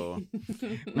go.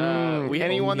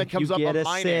 Anyone that comes up a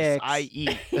minus, 6. I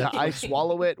eat. I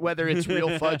swallow it, whether it's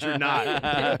real fudge or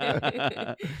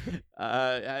not.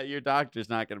 Your doctor's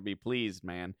not going to be pleased,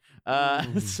 man.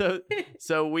 So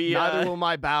we neither will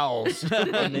my bowels.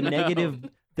 And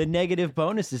the negative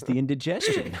bonus is the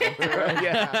indigestion.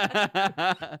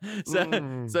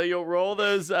 So you'll roll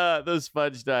those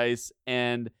fudge dice,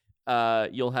 and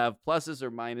you'll have pluses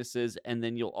or minuses, and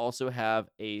then you'll also have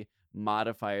a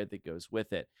modifier that goes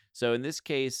with it. So in this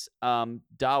case,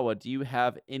 Dawa, do you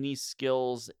have any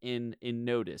skills in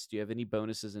notice? Do you have any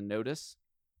bonuses in notice?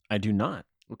 I do not.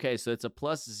 Okay, so it's a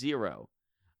 +0.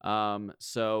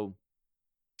 So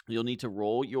you'll need to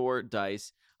roll your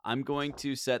dice. I'm going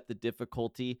to set the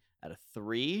difficulty at a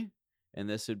 3, and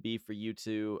this would be for you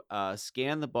to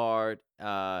scan the bar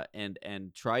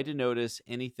and try to notice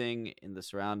anything in the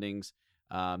surroundings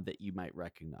that you might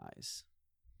recognize.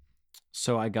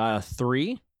 So I got a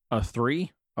 3, a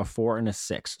 4, and a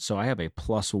 6. So I have a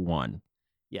 +1.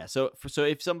 Yeah. So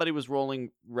if somebody was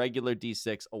rolling regular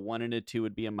D6, a 1 and a 2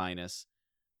 would be a minus.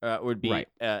 Would be right.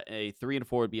 A 3 and a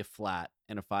 4 would be a flat,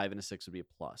 and a 5 and a 6 would be a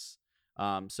plus.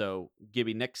 So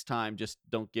Gibby, next time, just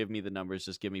don't give me the numbers.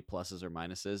 Just give me pluses or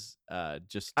minuses.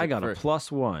 I got a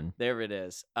 +1. There it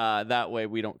is. That way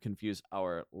we don't confuse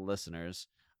our listeners.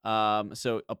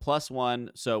 So a +1.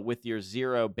 So with your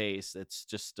 0 base, it's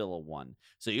just still a 1.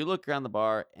 So you look around the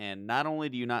bar, and not only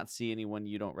do you not see anyone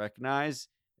you don't recognize,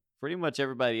 pretty much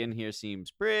everybody in here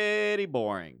seems pretty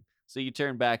boring. So you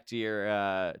turn back to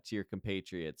your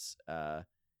compatriots,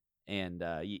 and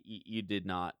you did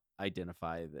not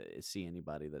see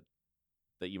anybody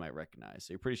that you might recognize.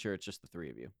 So you're pretty sure it's just the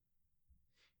 3 of you.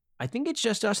 I think it's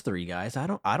just us 3 guys.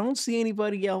 I don't see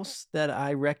anybody else that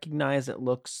I recognize that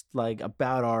looks like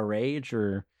about our age,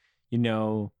 or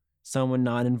someone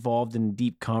not involved in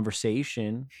deep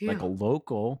conversation. Phew. Like a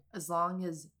local. As long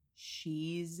as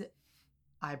she's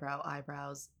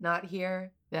eyebrows not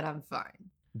here, then I'm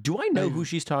fine. Do I know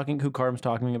who Carm's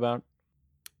talking about?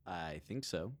 I think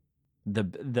so. The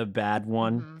bad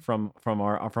one from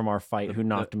our fight who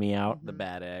knocked me out. The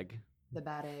bad egg. The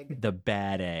bad egg. The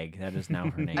bad egg. That is now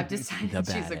her name. I've decided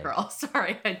she's a girl.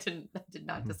 Sorry, I did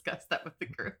not discuss that with the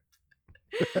group.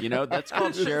 That's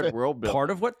called shared world building. Part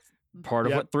of what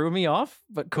what threw me off,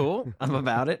 but cool. I'm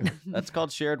about it. That's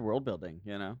called shared world building.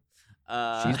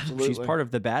 She's part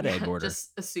of the bad egg order.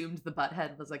 Just assumed the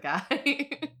butthead was a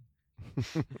guy.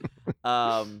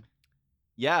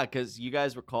 Yeah, because you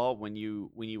guys recall when you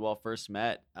all first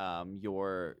met,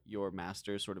 your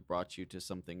master sort of brought you to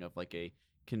something of like a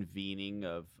convening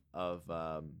of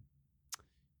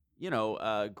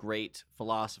great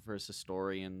philosophers,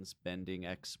 historians, bending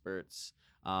experts,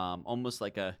 almost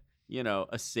like a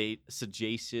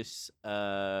sagacious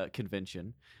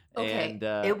convention. Okay, And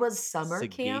it was summer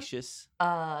sagacious.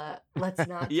 camp. Let's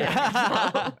not.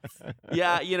 Yeah,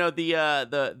 yeah.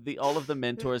 The all of the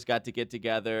mentors got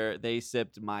together. They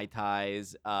sipped Mai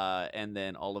Tais, and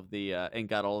then and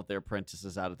got all of their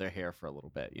apprentices out of their hair for a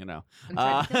little bit. And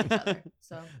tried to kill each other.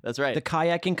 So that's right. The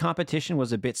kayaking competition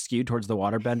was a bit skewed towards the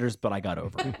waterbenders, but I got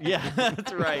over it. Yeah,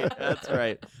 that's right. That's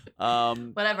right.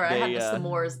 Whatever. I had the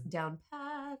s'mores down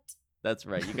pat. That's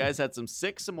right. You guys had some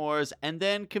sick s'mores, and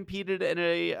then competed in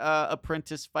a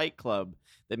apprentice fight club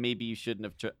that maybe you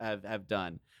shouldn't have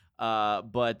done.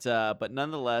 But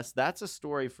nonetheless, that's a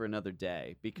story for another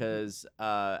day. Because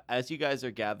as you guys are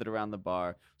gathered around the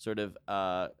bar, sort of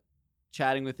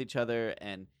chatting with each other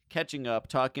and catching up,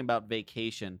 talking about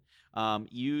vacation,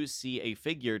 you see a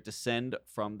figure descend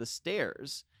from the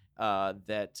stairs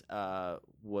that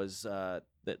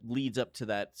leads up to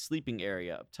that sleeping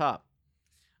area up top.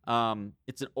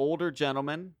 It's an older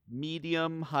gentleman,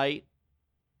 medium height.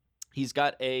 He's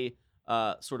got a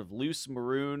sort of loose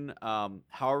maroon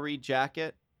Haori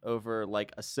jacket over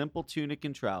like a simple tunic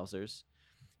and trousers.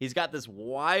 He's got this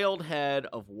wild head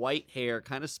of white hair,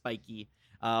 kind of spiky,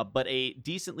 but a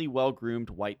decently well-groomed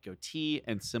white goatee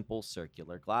and simple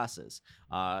circular glasses.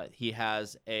 He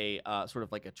has a sort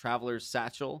of like a traveler's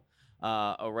satchel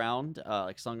around,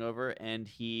 like slung over, and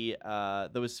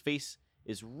though his face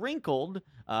is wrinkled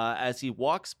as he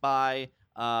walks by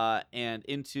and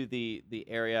into the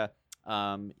area.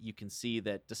 You can see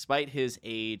that despite his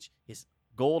age, his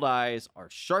gold eyes are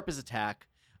sharp as a tack,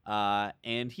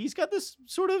 and he's got this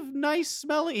sort of nice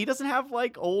smelling. He doesn't have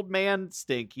like old man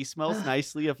stink. He smells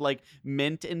nicely of like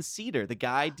mint and cedar. The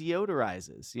guy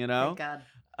deodorizes, Thank God.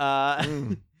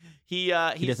 He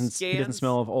doesn't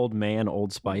smell of old man,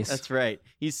 Old Spice. That's right.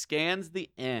 He scans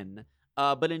the inn.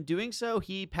 But in doing so,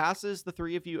 he passes the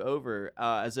 3 of you over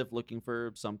as if looking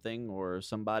for something or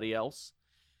somebody else.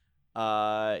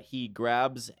 He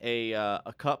grabs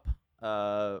a cup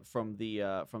from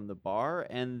the bar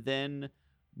and then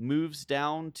moves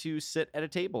down to sit at a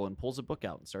table and pulls a book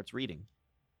out and starts reading.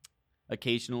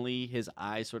 Occasionally, his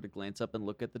eyes sort of glance up and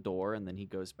look at the door, and then he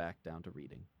goes back down to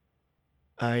reading.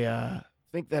 I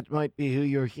think that might be who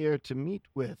you're here to meet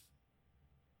with,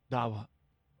 Dawa.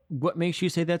 What makes you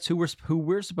say that's who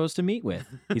we're supposed to meet with?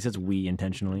 He says we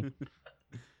intentionally.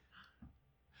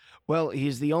 Well,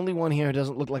 he's the only one here who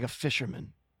doesn't look like a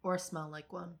fisherman. Or smell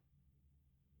like one.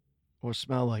 Or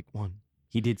smell like one.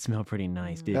 He did smell pretty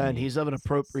nice, didn't he? And he's of an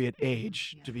appropriate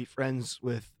age to be friends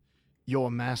with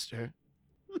your master.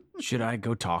 Should I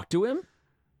go talk to him?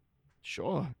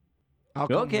 Sure. I'll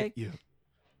come with you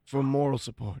for moral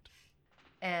support.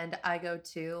 And I go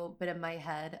too, but in my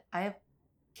head,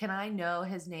 can I know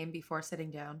his name before sitting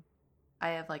down? I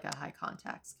have like a high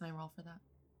contacts. Can I roll for that?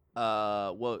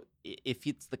 Well, if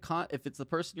it's the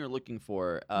person you're looking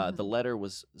for, the letter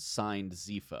was signed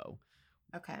Zepho.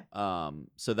 Okay.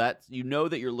 So that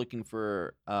that you're looking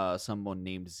for someone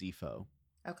named Zepho.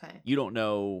 Okay. You don't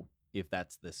know if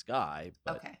that's this guy.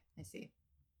 But... Okay, I see.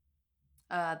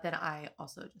 Then I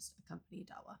also just accompany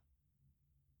Dawa.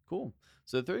 Cool.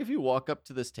 So the three of you walk up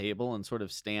to this table and sort of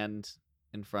stand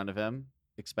in front of him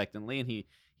expectantly, and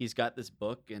he's got this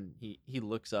book, and he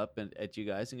looks up at you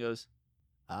guys and goes,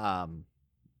 can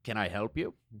I help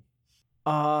you?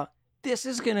 This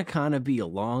is gonna kind of be a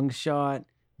long shot,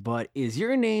 but is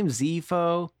your name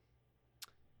Zifo?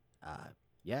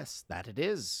 Yes, that it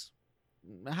is.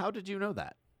 How did you know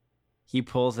that? He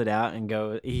pulls it out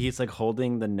and he's like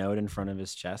holding the note in front of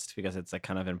his chest because it's like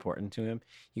kind of important to him.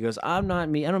 He goes, I'm not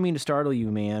me. I don't mean to startle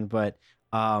you, man, but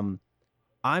I'm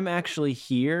actually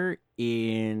here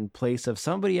in place of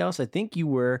somebody else I think you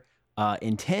were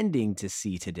intending to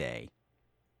see today.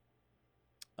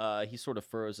 He sort of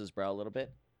furrows his brow a little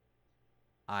bit.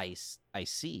 I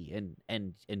see.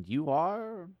 And you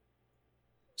are?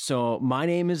 So my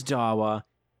name is Dawa,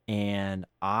 and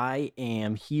I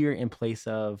am here in place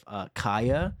of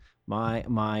Kaya,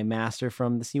 my master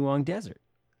from the Siwang Desert.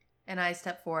 And I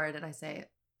step forward and I say,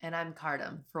 and I'm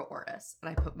Cardum for Oris. And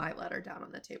I put my letter down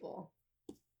on the table.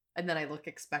 And then I look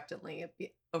expectantly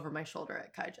over my shoulder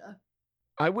at Kaija.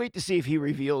 I wait to see if he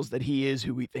reveals that he is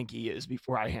who we think he is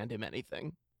before I hand him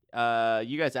anything.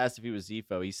 You guys asked if he was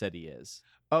Zifo. He said he is.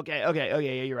 Okay, yeah,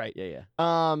 you're right. Yeah.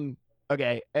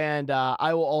 Okay, and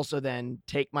I will also then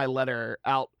take my letter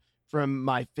out from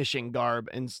my fishing garb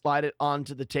and slide it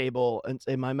onto the table and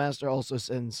say, my master also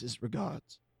sends his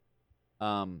regards.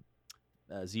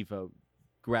 Zifo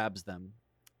grabs them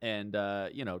and,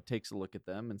 takes a look at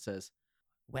them and says,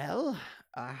 well,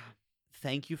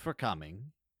 thank you for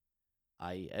coming.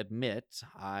 I admit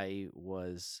I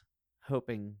was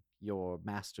hoping your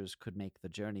masters could make the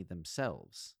journey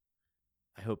themselves.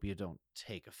 I hope you don't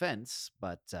take offense,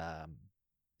 but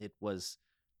it was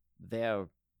their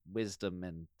wisdom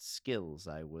and skills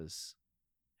I was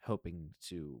hoping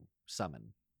to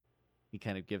summon. He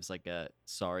kind of gives like a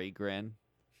sorry grin.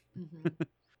 Mm-hmm.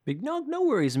 Big no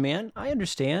worries, man. I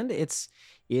understand. It's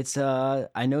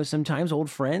I know sometimes old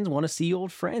friends want to see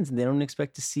old friends and they don't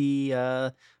expect to see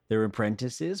their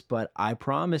apprentices, but I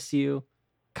promise you,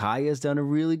 Kaya's done a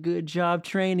really good job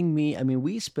training me. I mean,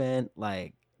 we spent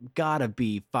like gotta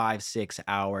be 5-6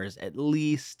 hours at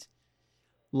least,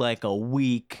 like a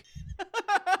week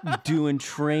doing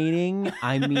training.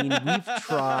 I mean, we've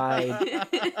tried.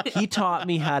 He taught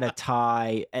me how to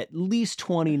tie at least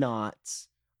 20 knots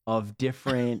of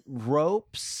different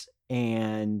ropes,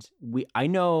 and I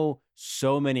know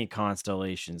so many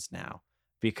constellations now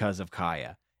because of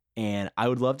Kaya, and I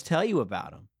would love to tell you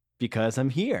about them because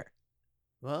I'm here.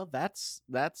 Well, that's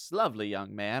lovely,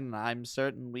 young man. I'm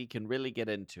certain we can really get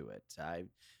into it. I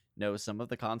know some of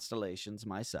the constellations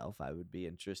myself. I would be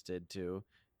interested to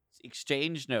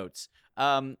exchange notes.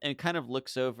 And kind of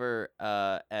looks over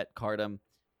at Cardum.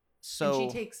 So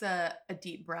and she takes a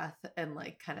deep breath and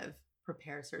like kind of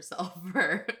prepares herself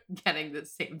for getting the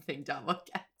same thing Damo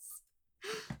gets.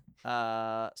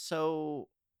 So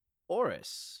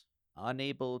Oris,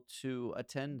 unable to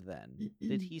attend then.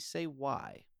 Did he say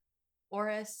why?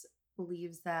 Oris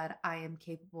believes that I am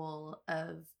capable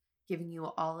of giving you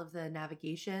all of the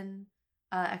navigation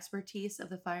expertise of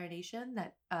the Fire Nation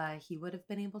that he would have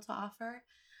been able to offer.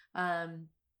 And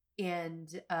in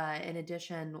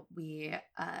addition,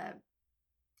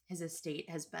 his estate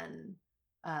has been,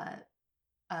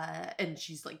 and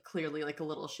she's like clearly like a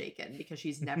little shaken because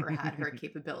she's never had her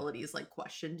capabilities like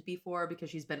questioned before because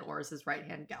she's been Oris's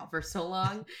right-hand gal for so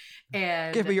long.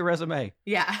 And give me your resume.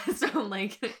 Yeah, so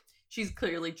like she's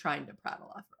clearly trying to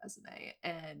prattle off her resume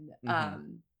and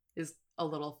is a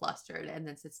little flustered and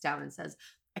then sits down and says,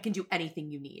 I can do anything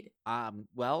you need.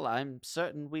 Well, I'm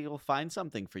certain we will find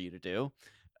something for you to do.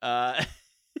 And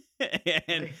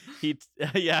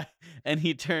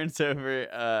he turns over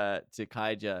to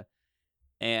Kaija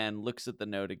and looks at the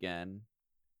note again,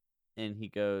 and he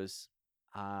goes,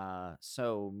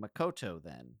 so Makoto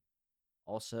then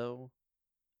also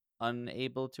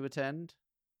unable to attend?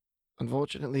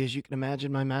 Unfortunately, as you can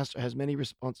imagine, my master has many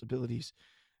responsibilities,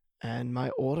 and my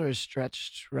order is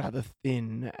stretched rather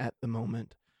thin at the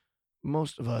moment.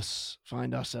 Most of us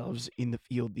find ourselves in the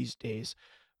field these days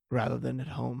rather than at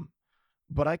home.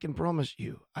 But I can promise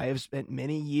you, I have spent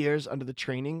many years under the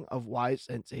training of wise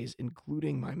senseis,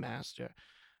 including my master,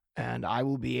 and I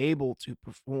will be able to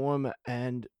perform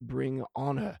and bring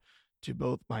honor to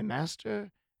both my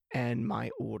master and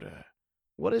my order.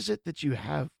 What is it that you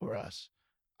have for us?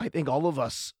 I think all of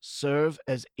us serve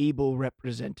as able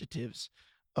representatives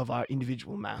of our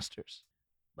individual masters.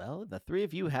 Well, the three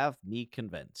of you have me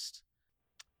convinced.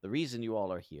 The reason you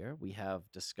all are here, we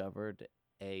have discovered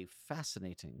a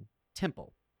fascinating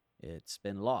temple. It's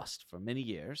been lost for many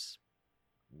years.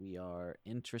 We are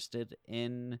interested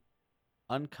in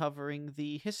uncovering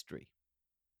the history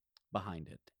behind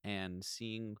it and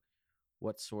seeing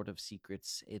what sort of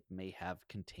secrets it may have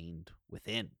contained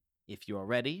within. If you are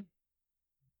ready,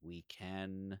 we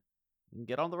can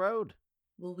get on the road.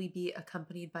 Will we be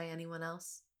accompanied by anyone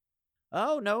else?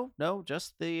 Oh, no,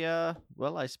 just the,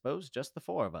 well, I suppose just the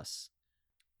four of us.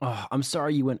 Oh, I'm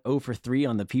sorry you went 0 for 3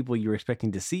 on the people you were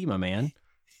expecting to see, my man.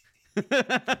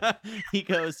 He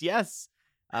goes, yes,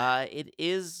 it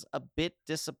is a bit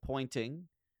disappointing.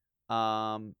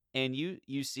 And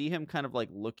you see him kind of like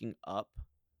looking up,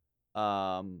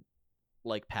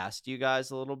 like past you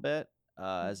guys a little bit,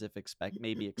 as if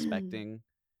expecting,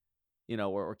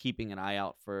 or keeping an eye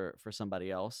out for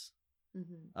somebody else.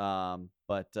 Mm-hmm.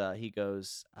 But he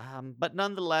goes, but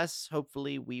nonetheless,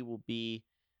 hopefully we will be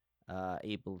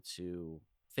able to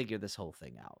figure this whole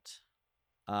thing out.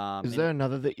 Is there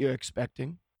another that you're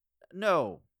expecting?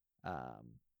 No,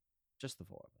 just the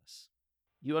four of us.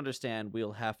 You understand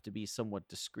we'll have to be somewhat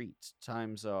discreet.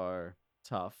 Times are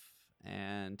tough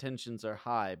and tensions are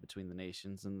high between the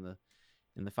nations and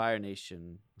the Fire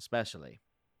Nation especially.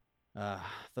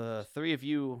 The three of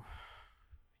you,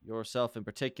 yourself in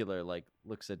particular, like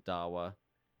looks at Dawa.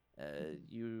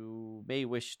 You may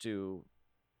wish to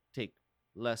take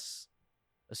less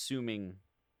assuming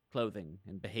clothing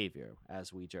and behavior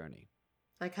as we journey.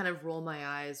 I kind of roll my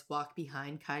eyes, walk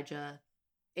behind Kaija,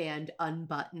 and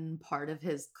unbutton part of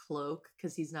his cloak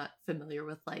because he's not familiar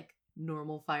with like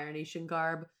normal Fire Nation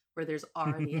garb, where there's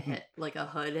already a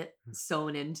hood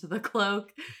sewn into the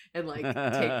cloak, and like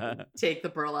take the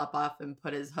burlap off and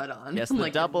put his hood on. Yes,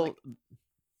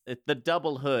 the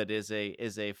double hood is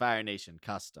a Fire Nation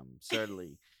custom.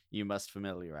 Certainly, you must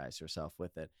familiarize yourself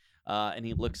with it. And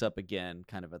he looks up again,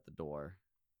 kind of at the door.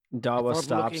 Dawa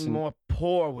stops. Looking more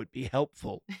poor would be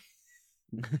helpful.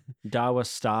 Dawa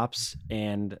stops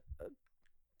and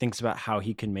thinks about how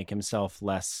he can make himself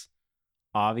less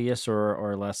obvious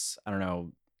or less, I don't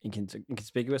know,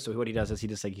 inconspicuous. So what he does is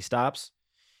he stops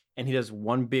and he does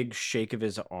one big shake of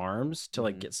his arms to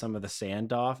like get some of the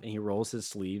sand off, and he rolls his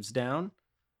sleeves down,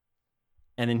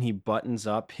 and then he buttons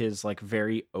up his like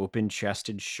very open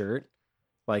chested shirt.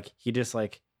 Like he just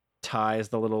like ties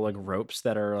the little like ropes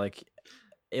that are like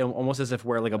almost as if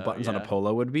where like a buttons on a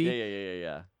polo would be.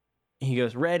 Yeah. He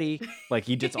goes, ready. Like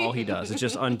that's all he does. It's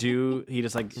just undo. He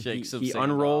just like he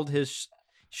unrolled his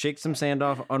shaked some sand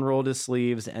off, unrolled his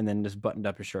sleeves, and then just buttoned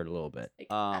up his shirt a little bit.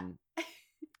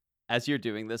 As you're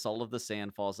doing this, all of the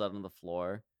sand falls out on the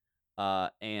floor,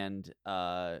 and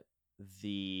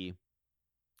Zifo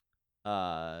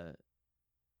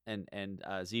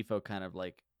kind of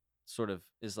like sort of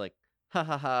is like ha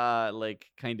ha ha,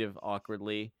 like kind of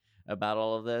awkwardly about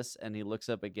all of this, and he looks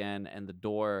up again, and the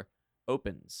door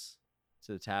opens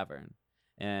to the tavern,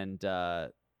 and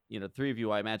three of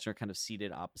you, I imagine, are kind of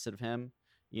seated opposite of him.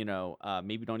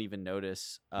 Maybe don't even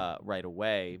notice right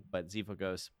away, but Zifo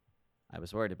goes, I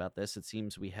was worried about this. It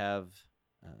seems we have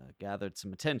gathered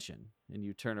some attention. And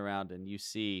you turn around and you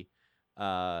see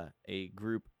a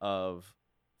group of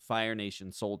Fire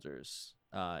Nation soldiers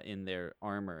in their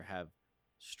armor have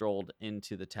strolled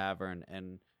into the tavern,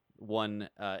 and one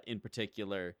in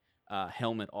particular,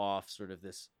 helmet off, sort of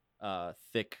this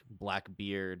thick black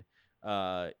beard,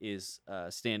 is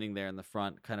standing there in the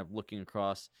front, kind of looking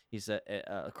across. He's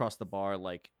across the bar,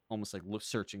 like almost like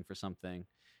searching for something,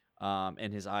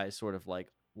 and his eyes sort of like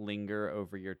linger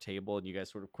over your table, and you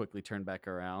guys sort of quickly turn back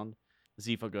around.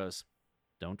 Zifo goes,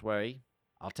 "Don't worry,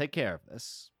 I'll take care of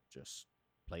this. Just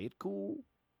play it cool.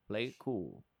 Play it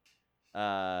cool."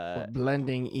 We're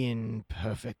blending in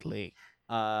perfectly.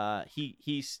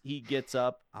 He gets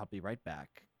up. I'll be right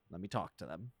back. Let me talk to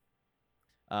them.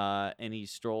 And he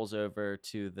strolls over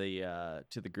to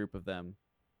the group of them.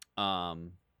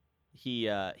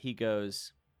 He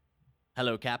goes,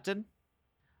 "Hello, Captain.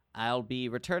 I'll be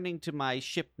returning to my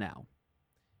ship now.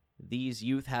 These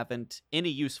youth haven't any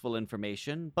useful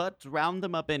information, but round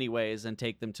them up anyways and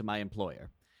take them to my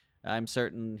employer. I'm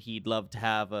certain he'd love to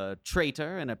have a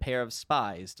traitor and a pair of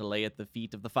spies to lay at the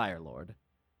feet of the Fire Lord."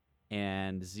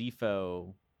 And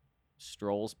Zifo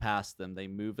strolls past them. They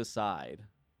move aside,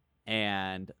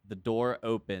 and the door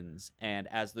opens, and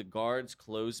as the guards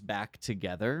close back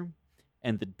together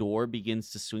and the door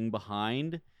begins to swing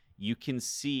behind, you can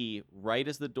see right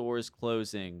as the door is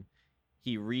closing,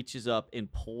 he reaches up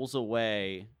and pulls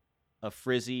away a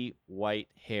frizzy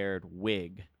white-haired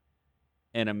wig,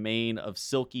 and a mane of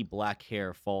silky black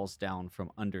hair falls down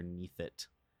from underneath it.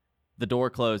 The door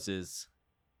closes,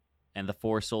 and the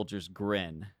four soldiers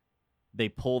grin. They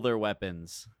pull their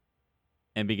weapons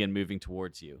and begin moving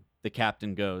towards you. The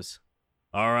captain goes,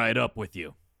 "All right, up with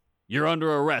you. You're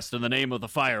under arrest in the name of the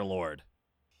Fire Lord."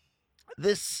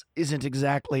 This isn't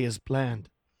exactly as planned.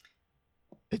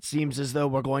 It seems as though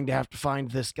we're going to have to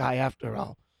find this guy after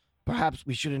all. Perhaps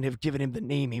we shouldn't have given him the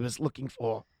name he was looking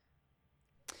for.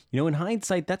 In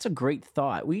hindsight, that's a great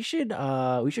thought. We should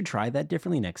try that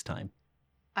differently next time.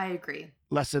 I agree.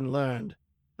 Lesson learned.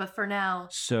 But for now,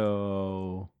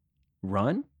 So,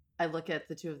 run? I look at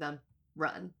the two of them.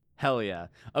 Run. Hell yeah.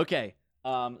 Okay.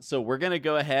 So we're gonna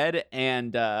go ahead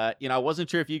and I wasn't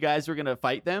sure if you guys were gonna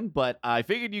fight them, but I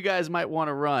figured you guys might want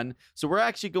to run. So we're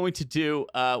actually going to do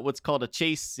what's called a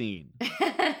chase scene.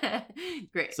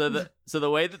 Great. So the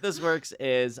way that this works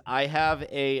is I have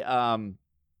a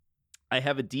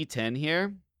D10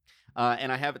 here,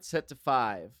 and I have it set to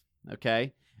 5.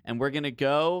 Okay, and we're gonna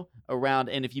go around.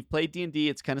 And if you've played D&D,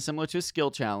 it's kind of similar to a skill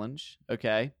challenge.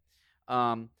 Okay,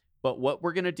 but what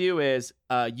we're gonna do is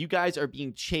you guys are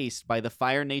being chased by the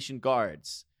Fire Nation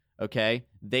guards. Okay,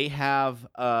 they have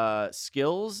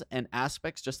skills and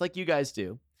aspects just like you guys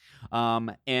do,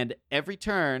 and every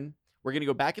turn we're gonna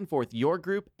go back and forth, your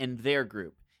group and their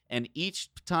group. And each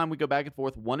time we go back and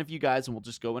forth, one of you guys, and we'll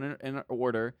just go in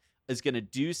order, is going to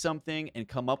do something and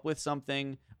come up with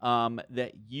something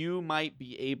that you might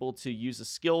be able to use a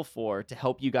skill for to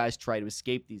help you guys try to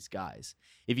escape these guys.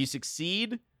 If you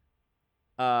succeed,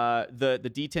 the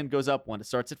D10 goes up 1. It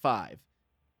starts at 5.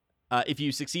 If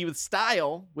you succeed with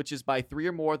style, which is by 3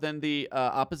 or more than the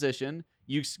opposition,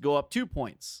 you go up 2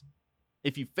 points.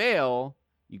 If you fail,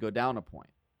 you go down a point.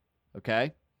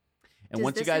 Okay? And Does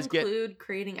once this you guys include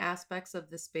creating aspects of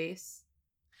the space?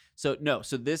 So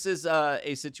this is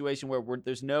a situation where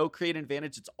there's no create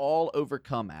advantage. It's all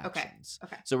overcome actions.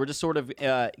 Okay. So we're just sort of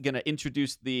going to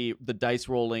introduce the dice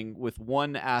rolling with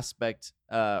one aspect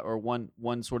or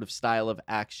one sort of style of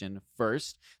action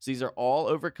first. So these are all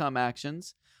overcome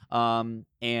actions. And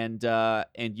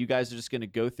you guys are just going to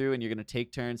go through and you're going to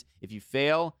take turns. If you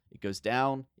fail, it goes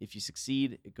down. If you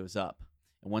succeed, it goes up.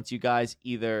 And once you guys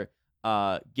either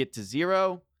get to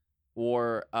 0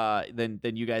 or then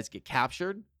you guys get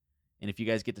captured. And if you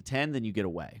guys get to 10, then you get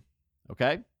away.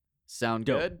 Okay? Sound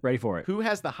Dope. good? Ready for it. Who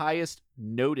has the highest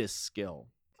notice skill?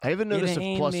 I have a notice of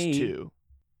ain't plus me. 2.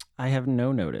 I have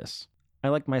no notice. I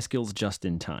like my skills just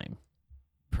in time.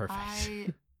 Perfect. I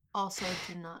also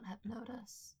do not have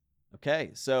notice.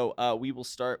 Okay, so we will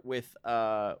start with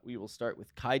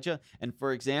Kaija. And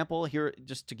for example, here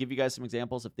just to give you guys some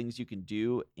examples of things you can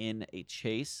do in a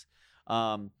chase.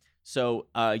 So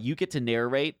you get to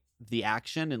narrate the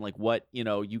action and like what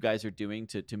you guys are doing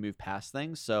to move past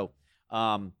things. So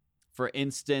for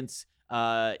instance,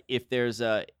 if there's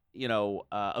a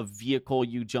vehicle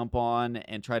you jump on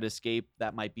and try to escape,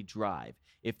 that might be drive.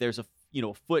 If there's a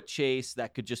foot chase,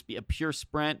 that could just be a pure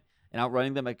sprint, and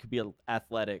outrunning them, it could be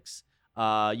athletics.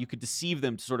 You could deceive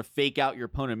them to sort of fake out your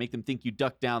opponent, make them think you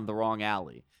ducked down the wrong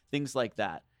alley, things like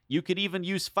that. You could even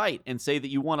use fight and say that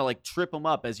you want to like trip them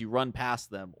up as you run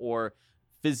past them, or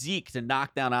physique to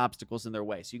knock down obstacles in their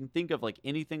way. So you can think of like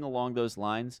anything along those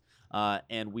lines,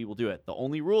 and we will do it. The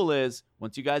only rule is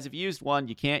once you guys have used one,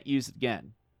 you can't use it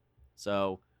again.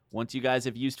 So once you guys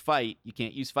have used fight, you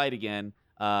can't use fight again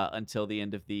until the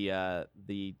end of the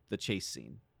chase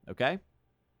scene. Okay?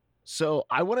 So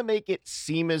I want to make it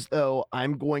seem as though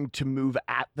I'm going to move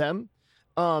at them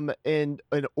in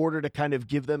order to kind of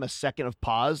give them a second of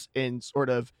pause and sort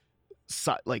of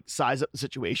size up the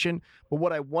situation. But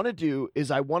what I want to do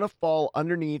is I want to fall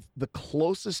underneath the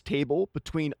closest table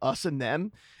between us and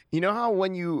them. You know how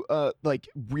when you like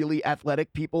really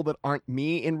athletic people that aren't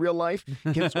me in real life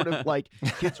can sort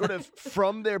of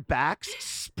from their backs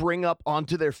spring up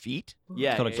onto their feet?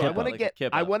 Yeah. Called a So I kip want up. to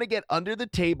I want to get under the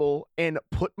table and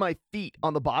put my feet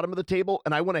on the bottom of the table,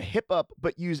 and I want to hip up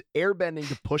but use air bending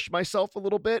to push myself a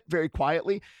little bit very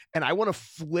quietly, and I want to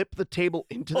flip the table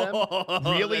into them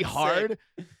really that's hard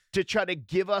to try to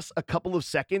give us a couple of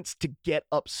seconds to get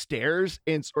upstairs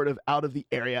and sort of out of the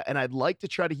area. And I'd like to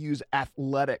try to use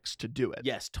athletics to do it.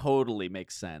 Yes, totally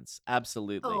makes sense.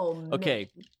 Absolutely. Oh, okay.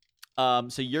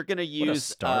 So you're gonna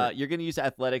use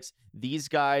athletics. These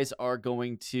guys are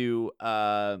going to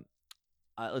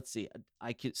let's see.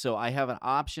 I have an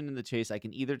option in the chase. I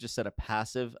can either just set a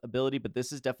passive ability, but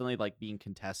this is definitely like being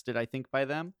contested, I think, by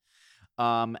them.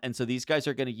 And so these guys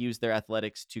are going to use their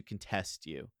athletics to contest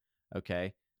you.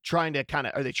 Okay. Are they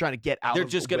trying to get out? They're of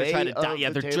just the going to try way to dive. of Yeah,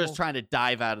 the they're table? just trying to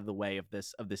dive out of the way of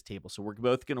this table. So we're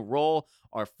both going to roll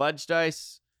our fudge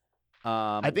dice.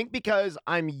 I think because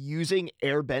I'm using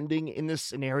air bending in this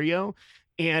scenario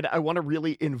and I want to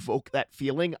really invoke that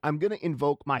feeling, I'm going to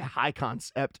invoke my high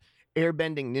concept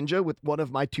airbending ninja with one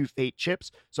of my 2 fate chips.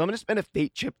 So I'm going to spend a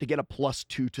fate chip to get a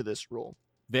 +2 to this roll.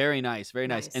 Very nice, very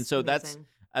nice. And so that's, amazing.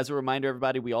 as a reminder,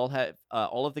 everybody, we all have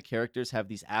all of the characters have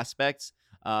these aspects.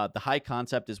 The high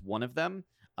concept is one of them.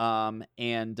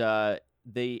 and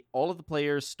all of the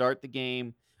players start the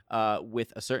game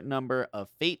with a certain number of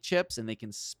fate chips, and they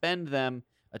can spend them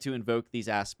to invoke these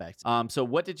aspects. So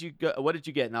what did you get?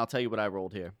 And I'll tell you what I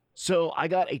rolled here. So I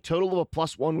got a total of a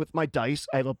 +1 with my dice.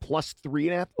 I have a +3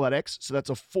 in athletics, so that's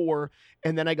a 4.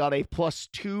 And then I got a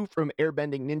 +2 from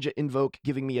Airbending Ninja Invoke,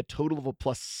 giving me a total of a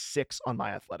 +6 on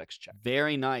my athletics check.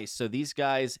 Very nice. So these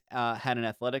guys had an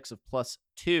athletics of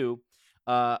 +2.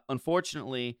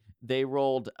 Unfortunately, they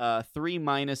rolled 3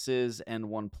 minuses and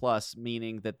 1 plus,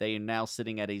 meaning that they are now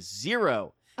sitting at a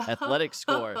 0 athletic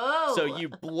score. So you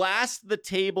blast the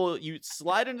table, you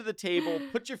slide into the table,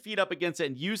 put your feet up against it,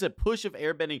 and use a push of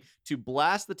airbending to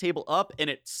blast the table up, and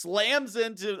it slams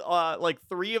into like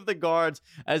 3 of the guards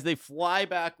as they fly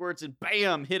backwards and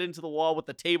bam, hit into the wall with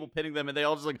the table pinning them, and they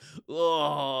all just like,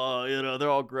 oh, they're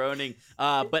all groaning.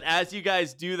 But as you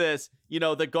guys do this,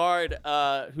 the guard,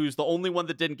 who's the only one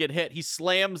that didn't get hit, he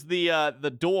slams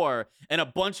the door, and a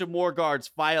bunch of more guards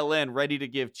file in, ready to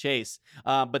give chase.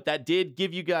 But that did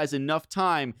give you guys enough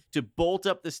time to bolt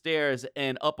up the stairs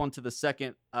and up onto the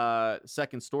second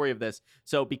story of this.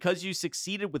 So because you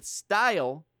succeeded with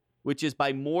style, which is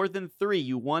by more than 3,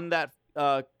 you won that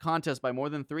contest by more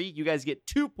than 3, you guys get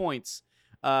 2 points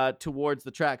towards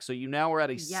the track. So you now are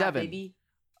at a 7. Baby.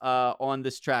 On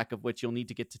this track, of which you'll need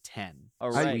to get to 10.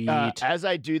 All right. As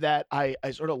I do that, I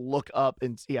sort of look up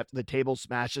and see after the table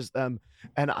smashes them,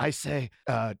 and I say,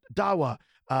 Dawa,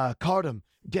 Cardam,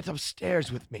 get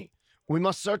upstairs with me. We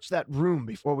must search that room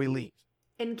before we leave.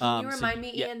 And can you remind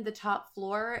me, Ian, the top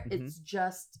floor, it's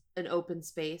just an open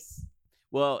space?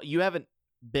 Well, you haven't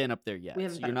been up there yet. We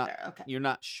haven't been up there. Okay. You're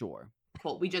not sure.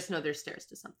 Cool. We just know there's stairs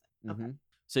to something. Okay.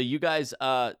 So you guys,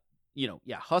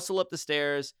 hustle up the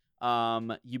stairs.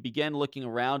 You begin looking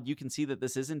around. You can see that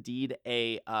this is indeed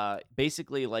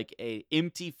basically like a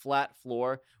empty flat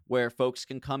floor where folks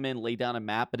can come in, lay down a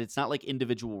map, but it's not like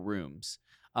individual rooms.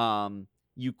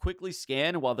 You quickly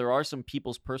scan, and while there are some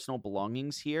people's personal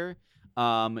belongings here,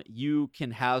 you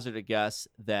can hazard a guess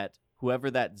that whoever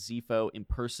that Zepho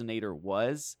impersonator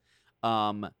was,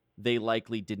 they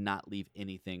likely did not leave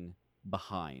anything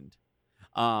behind.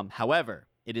 However,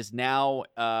 it is now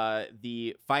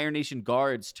the Fire Nation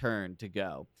guards' turn to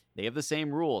go. They have the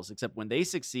same rules, except when they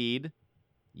succeed,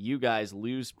 you guys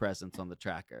lose presence on the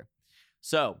tracker.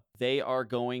 So they are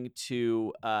going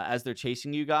to, as they're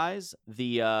chasing you guys,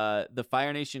 the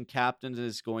Fire Nation captain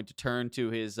is going to turn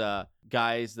to his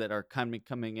guys that are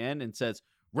coming in and says,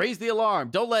 "Raise the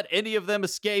alarm! Don't let any of them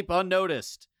escape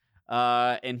unnoticed."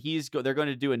 And they're going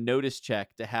to do a notice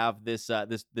check to have this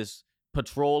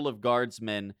patrol of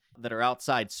guardsmen that are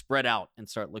outside spread out and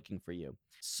start looking for you.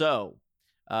 So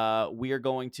we are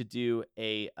going to do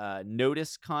a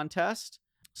notice contest.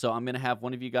 So I'm going to have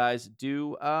one of you guys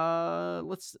do,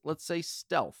 let's say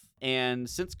stealth. And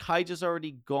since Kaija's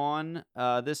already gone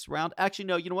this round, actually,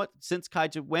 no, you know what? Since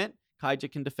Kaija went, Kaija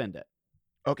can defend it.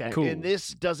 Okay, cool. And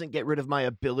this doesn't get rid of my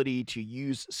ability to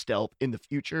use stealth in the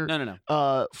future.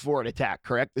 No. For an attack,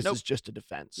 correct? This is just a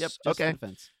defense. Yep, just a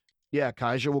defense. Yeah,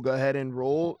 Kaija will go ahead and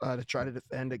roll to try to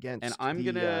defend against. And I'm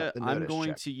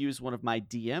going to use one of my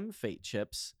DM fate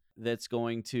chips that's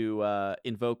going to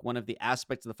invoke one of the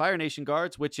aspects of the Fire Nation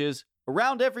guards, which is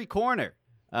around every corner.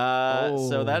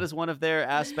 So that is one of their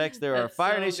aspects. There are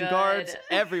Fire Nation guards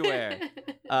everywhere.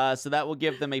 So that will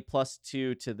give them a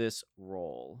 +2 to this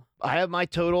roll. I have my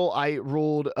total. I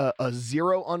rolled a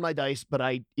 0 on my dice, but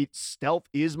stealth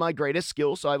is my greatest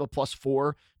skill, so I have a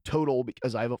 +4 total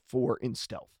because I have a 4 in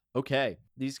stealth. Okay.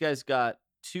 These guys got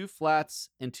 2 flats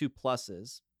and 2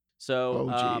 pluses. So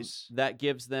that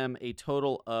gives them a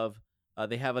total of,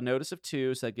 they have a notice of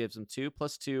 2, so that gives them 2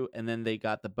 + 2, and then they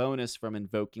got the bonus from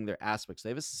invoking their aspects. They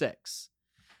have a 6.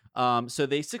 So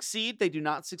they succeed. They do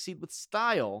not succeed with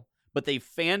style, but they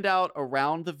fanned out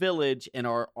around the village and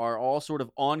are all sort of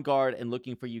on guard and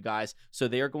looking for you guys. So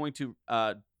they are going to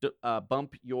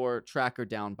bump your tracker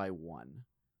down by 1.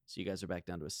 So you guys are back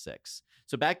down to a 6.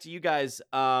 So back to you guys.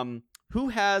 Who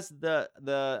has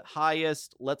the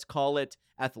highest, let's call it,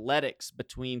 athletics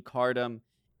between Cardam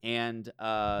and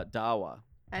Dawa?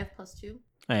 I have +2.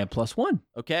 I have +1.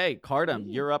 Okay, Cardam,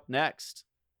 you're up next.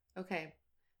 Okay.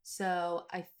 So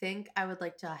I think I would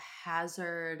like to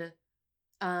hazard,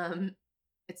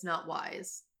 it's not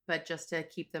wise, but just to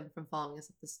keep them from following us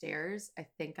up the stairs, I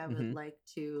think I would like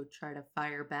to try to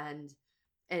firebend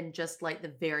and just light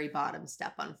the very bottom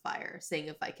step on fire, seeing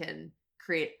if I can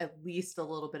create at least a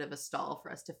little bit of a stall for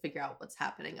us to figure out what's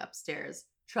happening upstairs,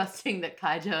 trusting that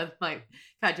Kaija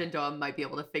and Doa might be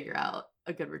able to figure out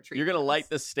a good retreat. You're gonna light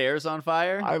the stairs on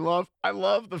fire? I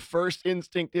love the first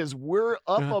instinct is we're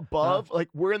up above, like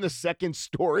we're in the second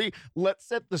story. Let's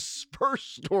set the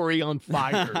first story on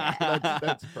fire.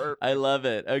 That's perfect. I love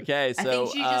it. Okay, so I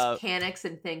think she just panics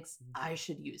and thinks I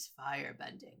should use fire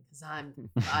bending because I'm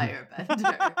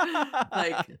firebender.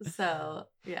 Like, so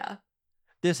yeah.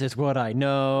 This is what I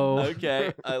know.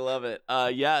 Okay, I love it.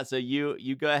 Yeah, so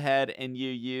you go ahead and you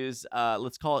use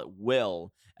let's call it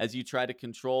will, as you try to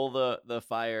control the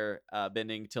fire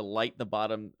bending to light the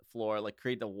bottom floor, like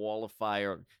create a wall of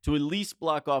fire to at least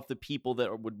block off the people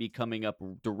that would be coming up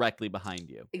directly behind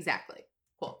you. Exactly.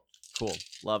 Cool.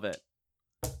 Love it.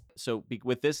 So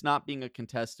with this not being a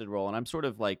contested roll, and I'm sort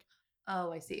of like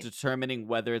I see. determining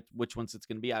which ones it's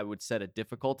going to be, I would set a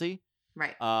difficulty.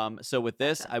 Right. So with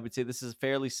this, Gotcha. I would say this is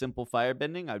fairly simple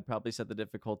firebending. I would probably set the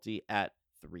difficulty at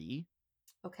 3.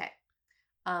 Okay.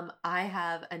 I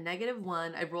have a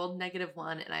 -1. I rolled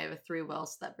 -1 and I have a 3 will,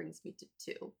 so that brings me to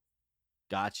 2.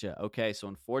 Gotcha. Okay, so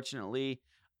unfortunately,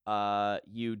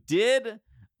 you did.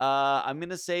 I'm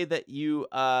gonna say that you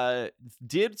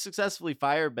did successfully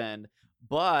firebend,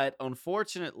 but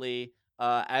unfortunately,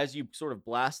 as you sort of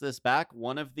blast this back,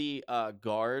 one of the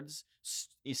guards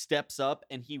he steps up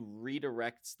and he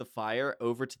redirects the fire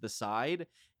over to the side.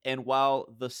 And while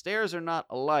the stairs are not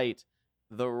alight,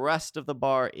 the rest of the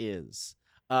bar is.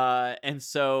 And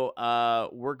so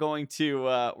we're going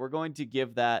to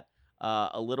give that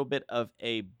a little bit of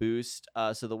a boost.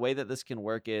 So the way that this can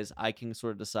work is I can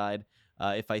sort of decide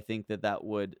if I think that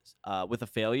would, with a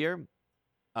failure,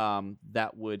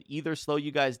 that would either slow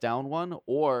you guys down 1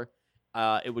 or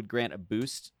it would grant a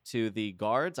boost to the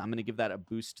guards. I'm going to give that a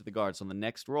boost to the guards. So on the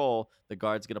next roll, the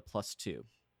guards get a +2.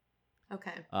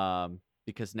 Okay.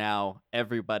 Because now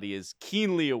everybody is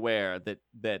keenly aware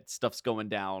that stuff's going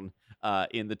down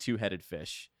in the two-headed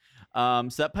fish. So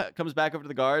that comes back over to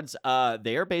the guards.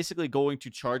 They are basically going to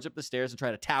charge up the stairs and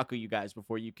try to tackle you guys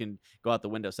before you can go out the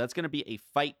window. So that's going to be a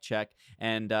fight check.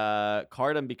 And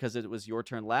Cardum, because it was your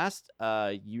turn last,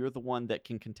 you're the one that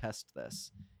can contest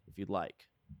this if you'd like.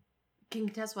 Can you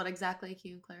test what exactly?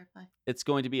 Can you clarify? It's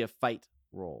going to be a fight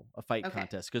roll, a fight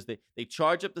contest, because they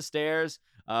charge up the stairs,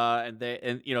 and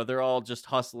they're all just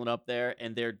hustling up there,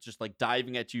 and they're just like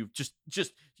diving at you,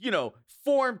 just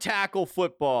form tackle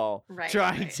football,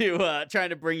 trying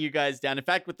to bring you guys down. In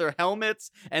fact, with their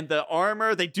helmets and the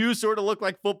armor, they do sort of look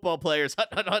like football players,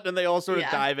 and they all sort of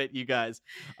dive at you guys.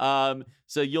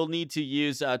 So you'll need to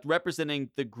use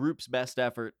representing the group's best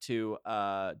effort to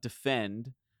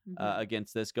defend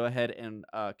against this. Go ahead and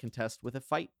contest with a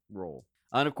fight roll.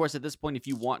 And of course, at this point, if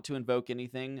you want to invoke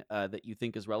anything that you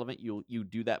think is relevant, you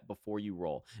do that before you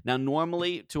roll. Now,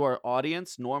 normally, to our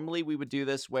audience, we would do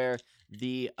this where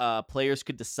the players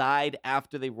could decide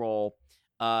after they roll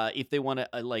if they want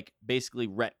to basically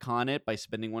retcon it by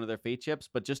spending one of their fate chips.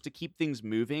 But just to keep things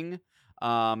moving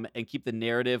and keep the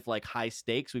narrative like high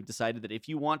stakes, we've decided that if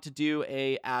you want to do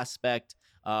a aspect,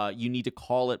 you need to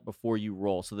call it before you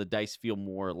roll, so the dice feel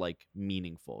more like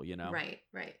meaningful. Right.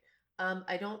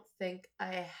 I don't think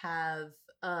I have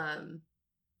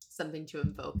something to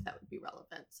invoke that would be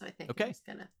relevant. So I think I'm just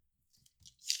gonna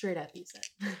straight up use it.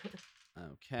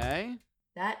 Okay.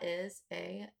 That is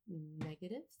a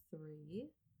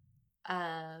 -3.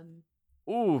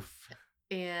 Oof.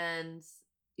 And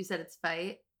you said it's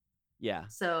fight? Yeah.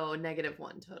 So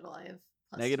 -1 total. I have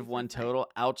 -1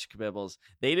 total. Ouch, Kibibbles.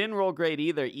 They didn't roll great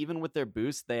either. Even with their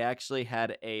boost, they actually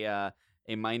had a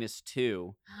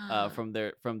 -2 from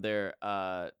their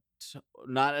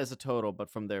not as a total, but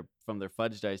from their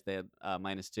fudge dice, they had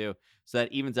 -2, so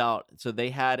that evens out. So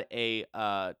they had a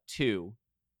 2.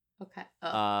 Okay.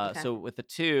 So with a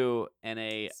 2 and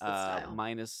a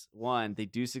 -1, they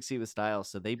do succeed with style.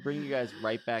 So they bring you guys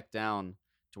right back down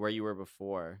to where you were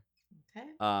before. Okay.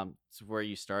 So where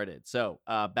you started. So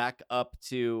back up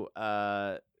to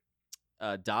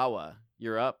Dawa.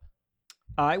 You're up.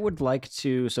 I would like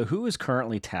to. So who is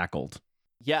currently tackled?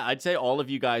 Yeah, I'd say all of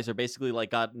you guys are basically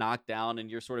like got knocked down, and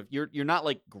you're not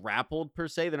like grappled per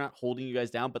se. They're not holding you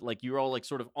guys down, but like you're all like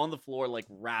sort of on the floor, like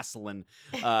wrestling,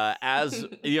 as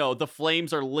the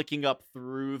flames are licking up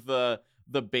through the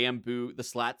bamboo, the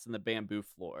slats in the bamboo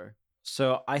floor.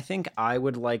 So I think I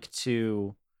would like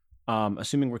to,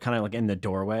 assuming we're kind of like in the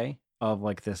doorway of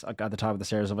like this, at the top of the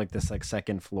stairs of like this like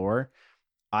second floor,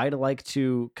 I'd like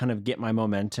to kind of get my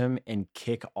momentum and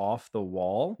kick off the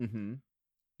wall. Mm-hmm.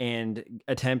 And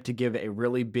attempt to give a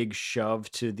really big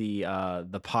shove to the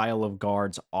pile of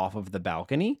guards off of the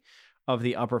balcony of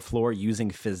the upper floor using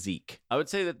physique. I would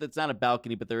say that that's not a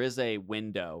balcony, but there is a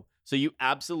window. So you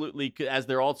absolutely could, as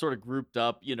they're all sort of grouped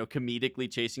up,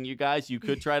 comedically chasing you guys, you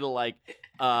could try to like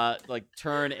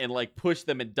turn and like push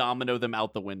them and domino them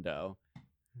out the window.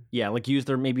 Yeah, like use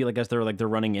their maybe like as they're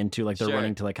running into they're Sure,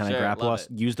 running to like kind of sure, grapple love us,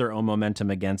 it. use their own momentum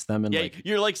against them, and Yeah, like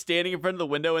you're like standing in front of the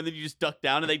window and then you just duck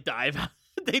down and they dive out.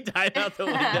 They dive out the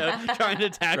window trying to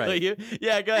tackle Right. you.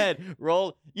 Yeah, go ahead.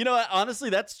 Roll. You know what? Honestly,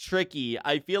 that's tricky.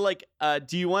 I feel like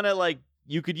do you want to like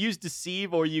you could use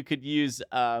deceive or you could use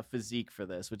physique for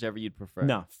this, whichever you'd prefer.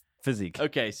 no physique.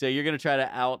 Okay, so you're gonna try to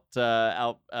out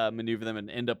maneuver them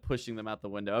and end up pushing them out the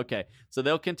window. Okay, so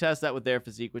they'll contest that with their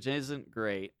physique, which isn't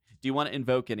great. Do you want to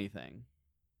invoke anything?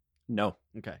 No.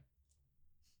 Okay.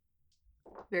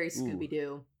 Very Scooby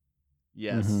Doo.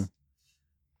 Yes.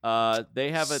 Mhm.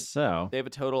 They have a So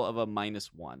total of a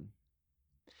 -1.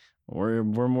 we're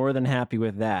more than happy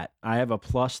with that. I have a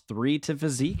 +3 to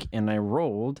physique, and I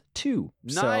rolled 2.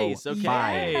 Nice. So Okay.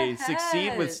 5.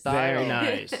 Succeed with Yes. style. Very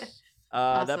nice.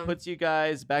 That Awesome. puts you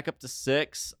guys back up to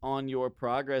 6 on your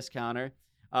progress counter.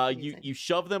 You Amazing. you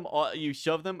shove them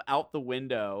out the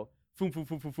window. Foom, foom,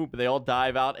 foom, foom, foom, but they all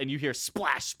dive out, and you hear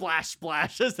splash, splash,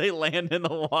 splash as they land in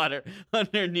the water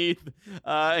underneath.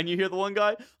 And you hear the one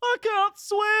guy, I can't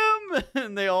swim,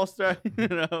 and they all start,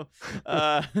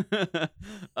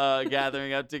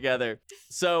 gathering up together.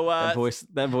 So That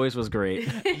voice was great.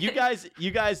 you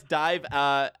guys dive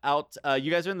out. You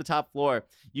guys are in the top floor.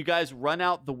 You guys run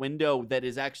out the window that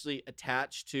is actually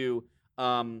attached to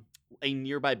a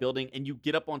nearby building, and you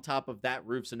get up on top of that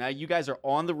roof. So now you guys are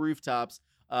on the rooftops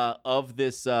of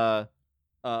this village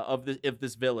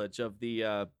of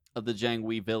the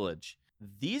Jianghui village.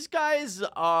 These guys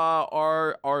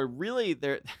are really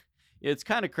they're. It's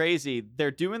kind of crazy. They're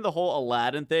doing the whole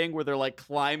Aladdin thing where they're like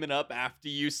climbing up after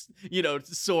you,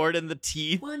 sword in the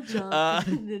teeth. One jump.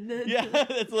 Yeah,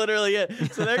 that's literally it.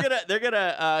 So they're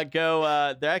gonna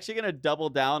go. They're actually gonna double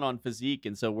down on physique,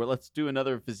 and so let's do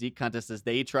another physique contest as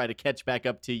they try to catch back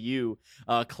up to you,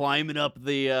 climbing up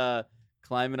the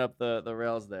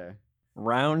rails there.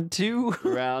 Round 2.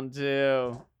 Round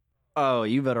 2. Oh,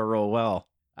 you better roll well.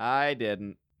 I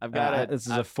didn't. I've got it. This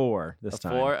is a 4 this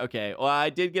time. 4. Okay. Well,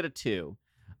 I did get a 2.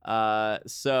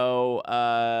 So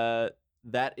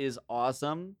that is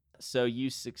awesome. So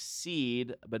you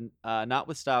succeed, but not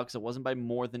with style because it wasn't by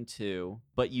more than 2.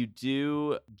 But you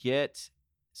do get.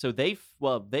 So they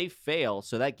fail.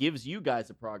 So that gives you guys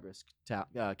a progress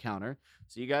counter.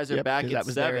 So you guys are back 'cause at that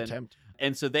was their 7. attempt.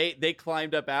 And so they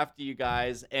climbed up after you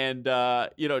guys, and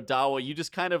Dawa, you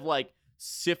just kind of like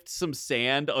sift some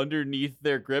sand underneath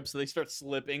their grip, so they start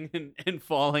slipping and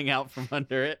falling out from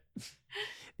under it.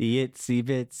 The itsy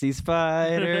bitsy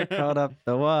spider crawled up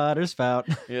the water spout.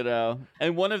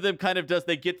 And one of them kind of does.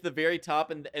 They get to the very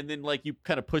top, and then like you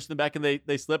kind of push them back, and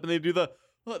they slip, and they do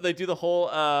the whole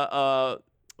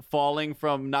falling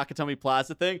from Nakatomi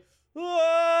Plaza thing.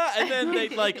 And then they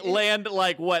like land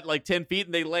like 10 feet,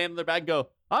 and they land on their back and go,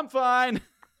 I'm fine.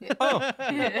 Oh,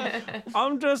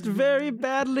 I'm just very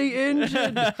badly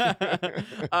injured.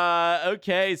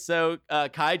 Okay, so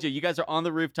Kaija, you guys are on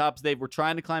the rooftops. They were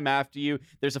trying to climb after you.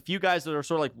 There's a few guys that are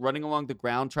sort of like running along the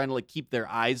ground, trying to like keep their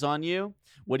eyes on you.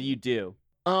 What do you do?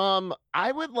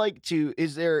 I would like to.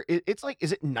 Is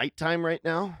it nighttime right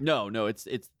now? No, it's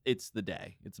the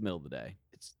day. It's the middle of the day.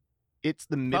 It's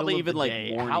the middle Probably of even the like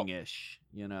day. morning-ish.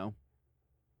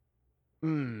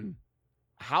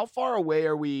 How far away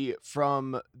are we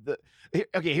from the?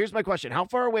 Okay, here's my question: how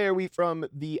far away are we from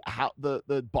the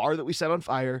bar that we set on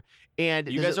fire? And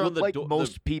You does guys it are look on the like do-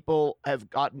 most people have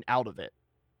gotten out of it?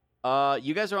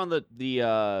 You guys are on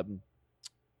the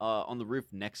roof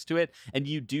next to it, and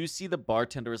you do see the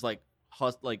bartender is like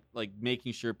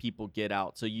making sure people get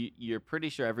out. So you're pretty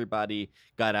sure everybody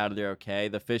got out of there okay.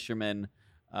 The fishermen,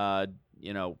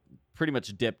 pretty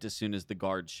much dipped as soon as the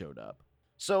guards showed up.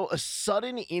 So a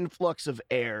sudden influx of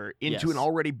air into Yes. an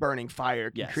already burning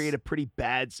fire can Yes. create a pretty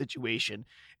bad situation.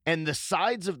 And the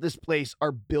sides of this place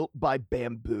are built by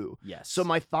bamboo. Yes. So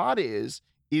my thought is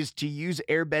to use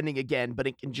airbending again, but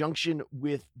in conjunction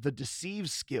with the deceive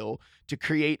skill to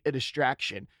create a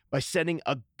distraction by sending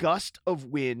a gust of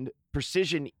wind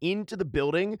precision into the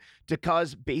building to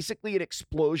cause basically an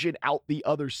explosion out the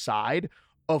other side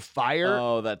of fire.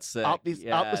 Oh, that's sick. Out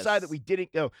the side that we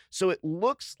didn't go. So it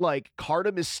looks like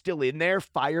Cardam is still in there,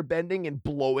 firebending and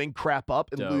blowing crap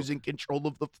up and Dope. losing control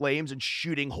of the flames and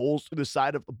shooting holes through the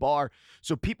side of the bar.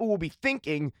 So people will be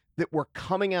thinking that we're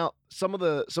coming out. Some of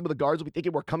the guards will be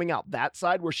thinking we're coming out that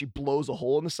side where she blows a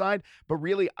hole in the side. But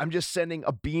really, I'm just sending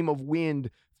a beam of wind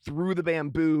through the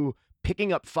bamboo,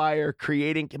 picking up fire,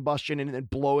 creating combustion, and then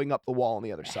blowing up the wall on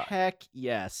the other side. Heck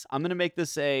yes. I'm gonna make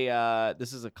this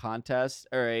this is a contest,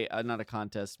 or not a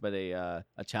contest, but a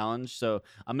challenge. So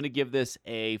I'm gonna give this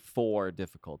a 4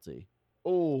 difficulty.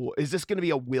 Oh, is this going to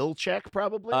be a will check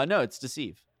probably? No, it's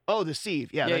deceive. Oh,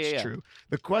 deceive. Yeah, Yeah, that's yeah. true.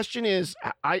 The question is,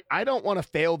 I don't want to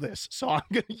fail this, so I'm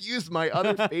going to use my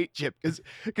other fate chip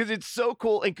because it's so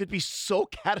cool and could be so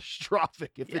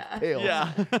catastrophic if it fails.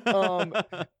 Yeah.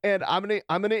 And I'm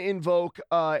gonna invoke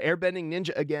Airbending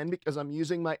Ninja again because I'm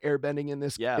using my airbending in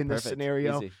this Perfect.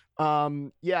 scenario. Easy.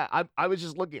 I was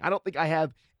just looking. I don't think I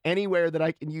have anywhere that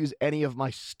I can use any of my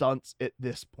stunts at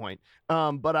this point.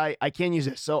 But I can use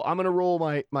this. So I'm gonna roll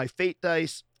my fate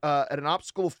dice at an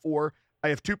obstacle of 4. I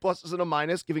have 2 pluses and a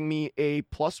minus, giving me a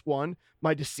 +1.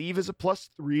 My deceive is a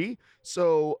 +3.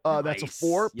 So that's a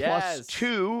 4 plus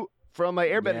 2 from my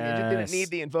airbending ninja. Didn't need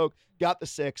the invoke. Got the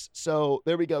 6. So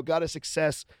there we go. Got a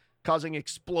success, causing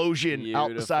explosion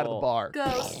out the side of the bar.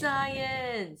 Go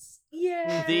science!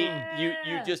 Yeah.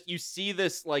 You see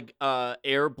this like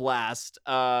air blast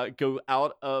go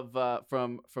out of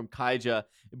from Kaija.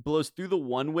 It blows through the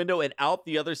one window and out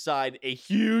the other side, a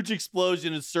huge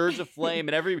explosion and surge of flame,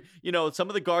 and some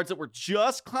of the guards that were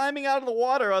just climbing out of the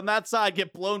water on that side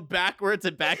get blown backwards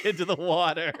and back into the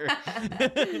water.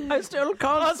 I still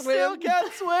can't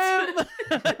swim.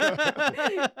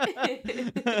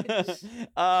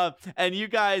 And you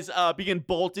guys begin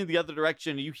bolting the other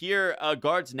direction. You hear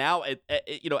guards now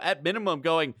at minimum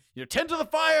going, tend to the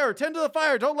fire,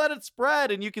 don't let it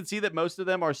spread. And you can see that most of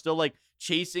them are still like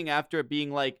chasing after it,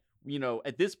 being like,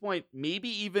 at this point, maybe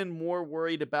even more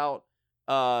worried about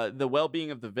the well-being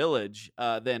of the village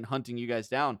than hunting you guys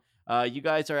down. You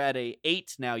guys are at a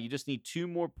 8 now. You just need 2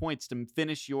 more points to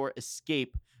finish your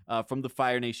escape from the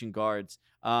Fire Nation guards.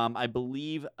 I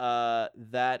believe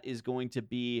that is going to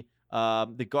be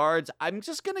the guards. I'm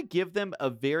just going to give them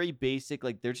a very basic,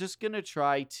 like, they're just going to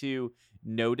try to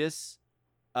notice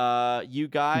you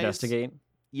guys. Investigate.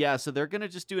 Yeah, so they're going to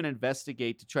just do an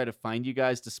investigate to try to find you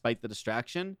guys despite the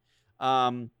distraction.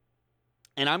 And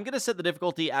I'm going to set the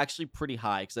difficulty actually pretty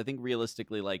high because I think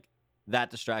realistically, like, that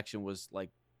distraction was, like,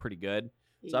 pretty good.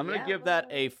 So I'm going to give that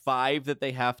a 5 that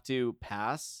they have to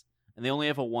pass, and they only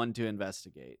have a 1 to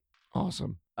investigate.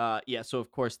 Awesome. So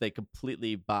of course they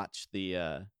completely botched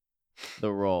the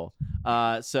roll.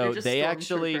 So they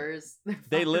actually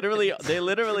they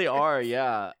literally are,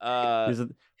 yeah.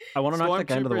 I want to knock that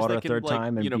guy into the water a third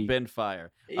time and bend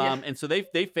fire. And so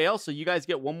they fail, so you guys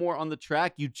get 1 more on the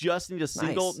track. You just need a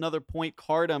single another point.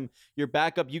 Cardum, you're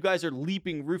back up. You guys are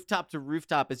leaping rooftop to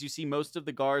rooftop as you see most of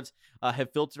the guards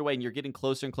have filtered away, and you're getting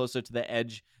closer and closer to the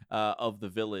edge of the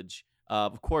village.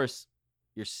 Of course,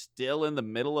 you're still in the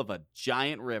middle of a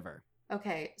giant river.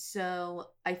 Okay, so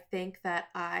I think that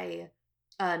I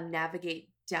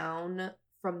navigate down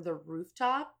from the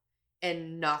rooftop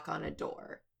and knock on a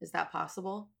door. Is that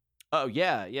possible? Oh,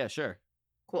 yeah, sure.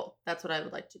 Cool. That's what I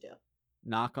would like to do.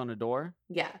 Knock on a door?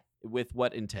 Yeah. With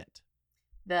what intent?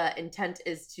 The intent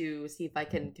is to see if I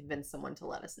can convince someone to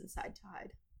let us inside to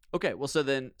hide. Okay, well, so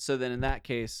then in that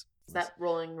case... Is that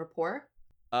rolling rapport?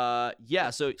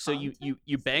 Yeah, so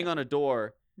you bang on a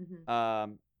door.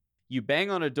 Mm-hmm. You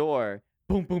bang on a door,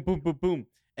 boom, boom, boom, boom, boom,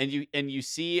 and you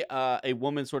see a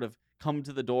woman sort of come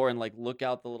to the door and like look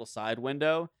out the little side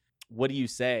window. What do you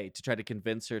say to try to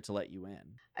convince her to let you in?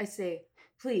 I say,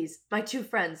 please, my 2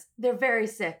 friends, they're very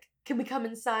sick. Can we come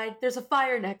inside? There's a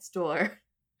fire next door.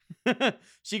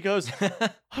 She goes,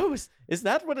 oh, is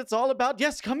that what it's all about?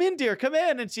 Yes, come in, dear, come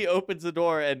in. And she opens the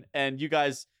door, and you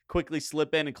guys quickly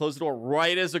slip in and close the door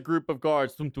right as a group of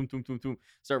guards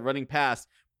start running past.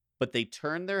 But they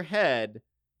turn their head,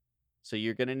 so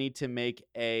you're going to need to make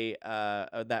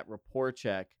that rapport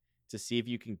check to see if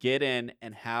you can get in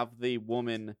and have the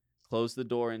woman close the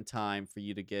door in time for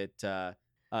you to get... the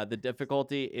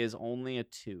difficulty is only a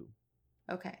 2.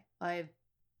 Okay, I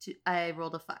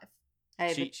rolled a 5. I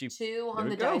have a 2 on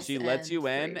the go. dice. She lets you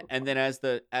in, and then as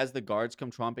the guards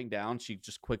come tromping down, she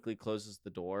just quickly closes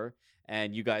the door,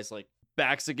 and you guys like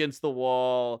backs against the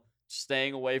wall,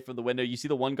 staying away from the window. You see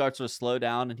the one guard sort of slow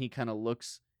down, and he kind of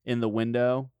looks in the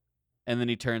window, and then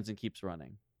he turns and keeps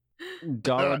running.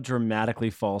 Dara dramatically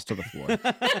falls to the floor.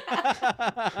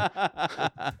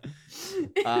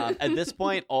 At this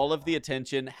point, all of the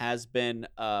attention has been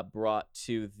brought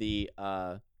to the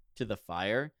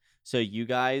fire, so you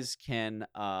guys can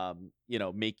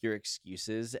make your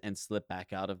excuses and slip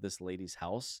back out of this lady's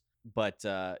house. But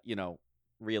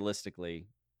realistically,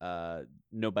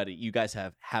 nobody. You guys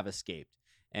have escaped,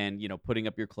 and putting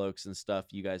up your cloaks and stuff.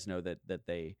 You guys know that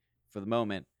they, for the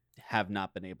moment, have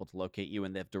not been able to locate you,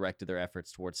 and they've directed their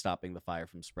efforts towards stopping the fire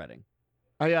from spreading.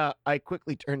 I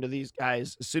quickly turn to these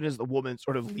guys as soon as the woman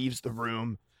sort of leaves the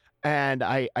room, and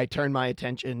I turn my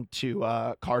attention to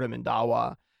Cardam and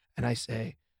Dawa, and I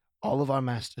say, all of our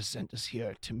masters sent us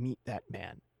here to meet that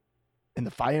man, and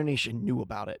the Fire Nation knew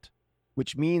about it,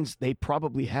 which means they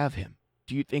probably have him.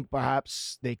 Do you think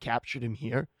perhaps they captured him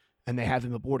here, and they have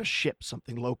him aboard a ship,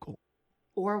 something local?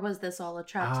 Or was this all a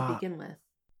trap to begin with?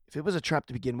 If it was a trap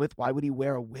to begin with, why would he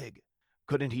wear a wig?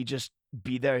 Couldn't he just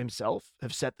be there himself,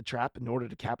 have set the trap in order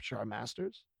to capture our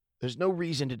masters? There's no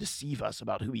reason to deceive us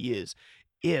about who he is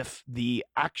if the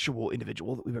actual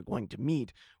individual that we were going to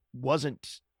meet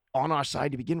wasn't on our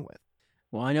side to begin with.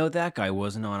 Well, I know that guy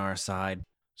wasn't on our side.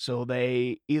 So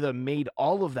they either made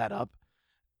all of that up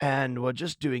and were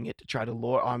just doing it to try to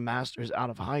lure our masters out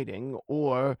of hiding,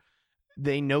 or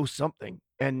they know something,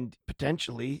 and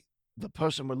potentially the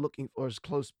person we're looking for is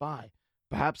close by.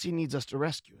 Perhaps he needs us to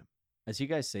rescue him. As you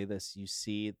guys say this, you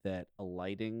see that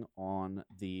alighting on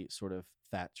the sort of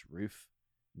thatch roof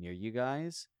near you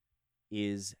guys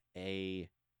is a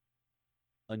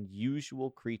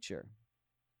unusual creature.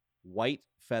 White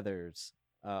feathers,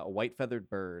 a white feathered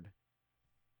bird,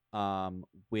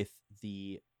 with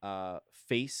the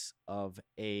face of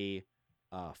a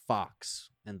fox,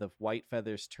 and the white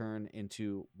feathers turn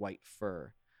into white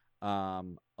fur.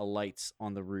 Alights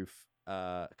on the roof,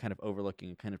 kind of overlooking,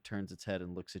 and kind of turns its head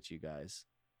and looks at you guys.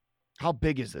 How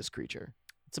big is this creature?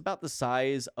 It's about the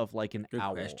size of like an Good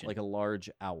owl, question. like a large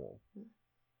owl,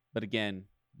 but again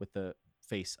with the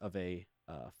face of a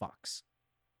fox.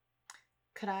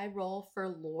 Could I roll for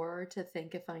lore to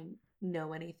think if I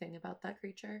know anything about that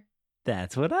creature?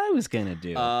 That's what I was gonna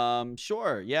do.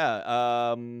 Sure,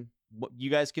 yeah. You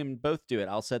guys can both do it.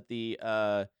 I'll set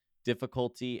the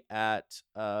difficulty at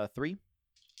 3.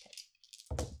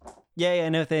 Yay, I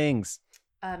know things.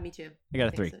 Me too. I got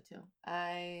a think 3. So too.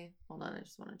 Hold on. I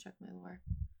just want to check my lore.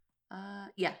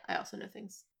 Yeah, I also know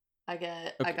things. I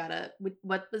Okay. got a.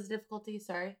 What was the difficulty?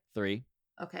 Sorry. 3.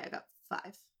 Okay, I got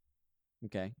 5.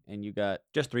 Okay, and you got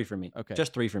Just 3 for me. Okay.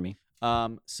 Just 3 for me.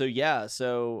 So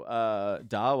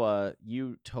Dawa,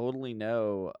 you totally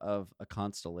know of a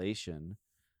constellation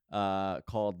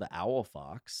called the Owl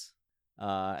Fox.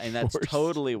 And that's course.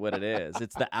 totally what it is.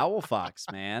 It's the Owl Fox,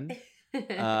 man.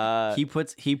 He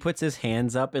puts his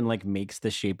hands up and like makes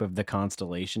the shape of the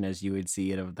constellation as you would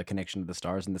see it, of the connection of the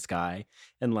stars in the sky,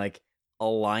 and like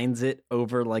aligns it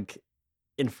over like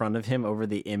in front of him over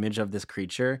the image of this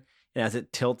creature. And as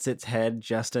it tilts its head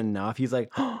just enough, he's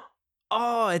like,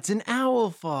 "Oh, it's an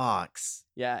owl fox."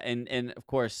 Yeah, and of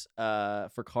course,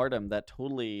 for Cardam, that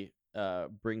totally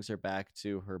brings her back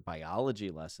to her biology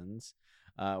lessons,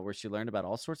 where she learned about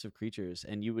all sorts of creatures.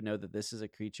 And you would know that this is a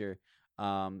creature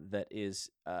that is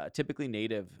typically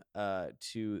native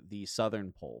to the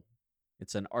southern pole.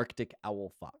 It's an Arctic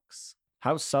owl fox.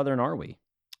 How southern are we?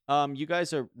 You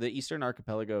guys are, the Eastern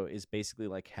Archipelago is basically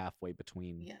like halfway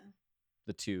between Yeah.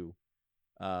 the two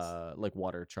like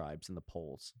water tribes and the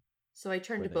poles. So I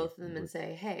turn Where to they both of them were- and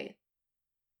say, "Hey,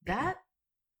 that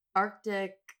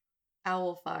Arctic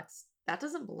owl fox, that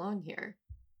doesn't belong here.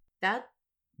 That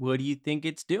What do you think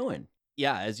it's doing?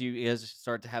 Yeah, as you guys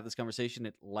start to have this conversation,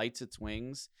 it lights its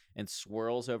wings and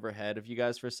swirls overhead of you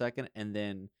guys for a second, and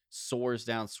then soars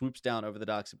down, swoops down over the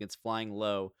docks, begins flying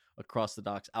low across the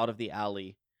docks out of the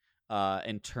alley,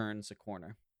 and turns a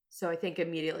corner. So I think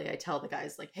immediately I tell the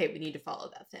guys like, "Hey, we need to follow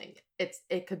that thing.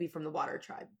 It could be from the water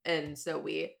tribe." And so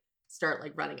we start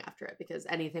like running after it because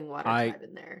anything water tribe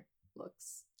in there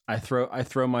looks. I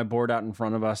throw my board out in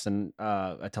front of us, and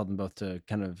I tell them both to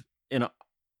kind of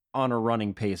on a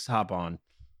running pace hop on,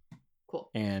 Cool.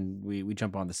 and we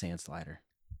jump on the sand slider.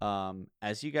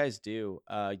 As you guys do,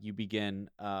 you begin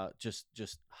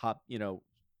just hop,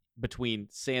 between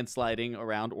sand sliding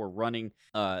around or running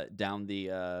down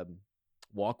the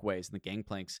walkways and the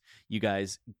gangplanks. You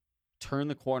guys turn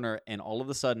the corner, and all of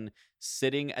a sudden,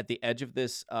 sitting at the edge of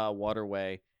this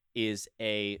waterway is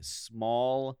a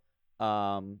small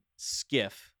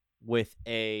skiff with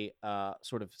a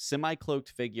sort of semi-cloaked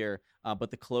figure,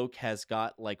 but the cloak has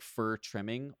got like fur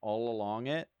trimming all along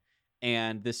it.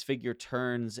 And this figure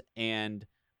turns and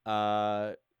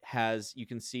you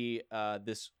can see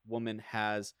this woman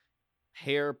has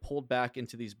hair pulled back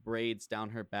into these braids down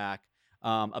her back,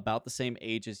 about the same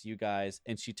age as you guys.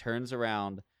 And she turns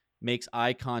around, makes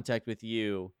eye contact with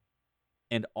you,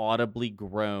 and audibly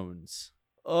groans.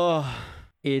 Oh,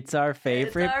 It's our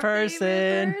favorite It's our person.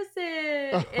 favorite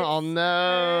person. Oh It's no.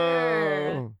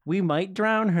 her. We might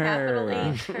drown Capital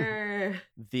her. H her.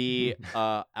 The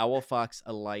owl fox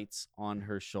alights on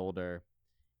her shoulder,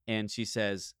 and she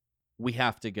says, "We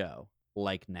have to go,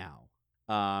 like now."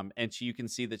 And you can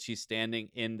see that she's standing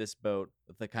in this boat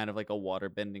with a kind of like a water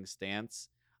bending stance,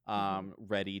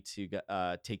 ready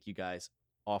to take you guys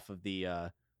off of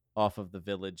the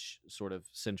village sort of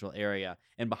central area.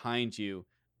 And behind you,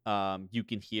 you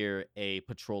can hear a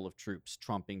patrol of troops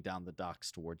tromping down the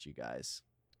docks towards you guys.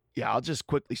 Yeah, I'll just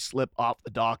quickly slip off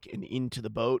the dock and into the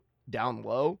boat down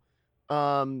low.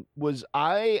 I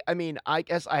mean, I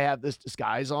guess I have this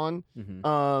disguise on.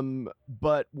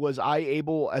 But was I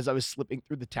able, as I was slipping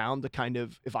through the town, to kind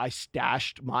of, if I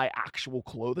stashed my actual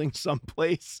clothing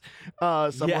someplace,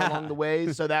 somewhere along the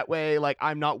way, so that way, like,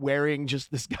 I'm not wearing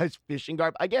just this guy's fishing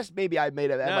garb. I guess maybe I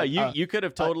made it. No, you could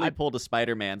have totally pulled a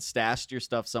Spider-Man, stashed your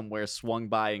stuff somewhere, swung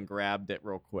by and grabbed it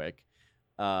real quick.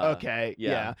 Okay,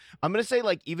 yeah. I'm gonna say,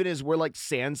 like, even as we're like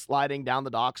sand sliding down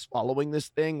the docks following this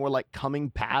thing, we're like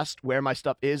coming past where my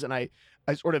stuff is, and I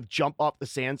sort of jump off the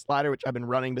sand slider, which I've been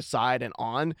running beside and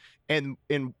on, and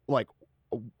like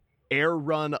air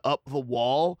run up the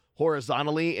wall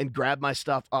horizontally and grab my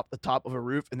stuff up the top of a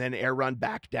roof, and then air run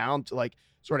back down to like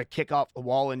sort of kick off the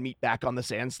wall and meet back on the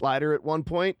sand slider at one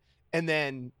point. And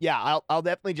then, yeah, I'll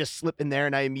definitely just slip in there,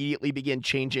 and I immediately begin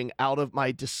changing out of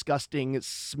my disgusting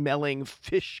smelling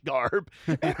fish garb.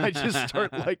 And I just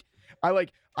start like, I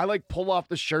pull off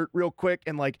the shirt real quick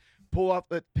and like pull off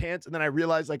the pants. And then I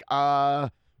realize like,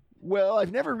 well,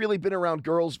 I've never really been around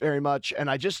girls very much. And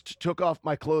I just took off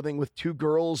my clothing with two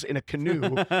girls in a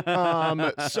canoe.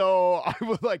 So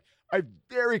I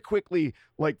very quickly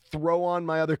like throw on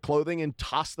my other clothing and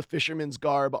toss the fisherman's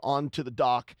garb onto the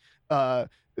dock.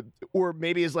 Or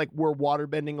maybe as like we're water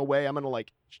bending away, I'm gonna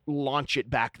like launch it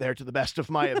back there to the best of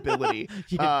my ability.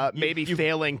 Maybe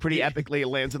failing pretty epically, it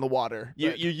lands in the water.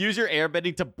 You use your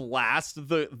airbending to blast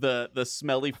the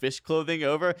smelly fish clothing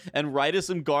over, and right as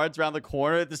some guards around the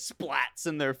corner, the splats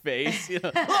in their face. You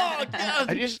know, oh God!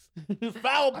 I just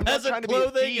foul peasant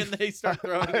clothing, and they start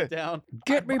throwing it down.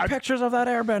 Get me pictures of that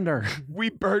airbender. We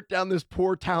burnt down this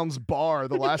poor town's bar.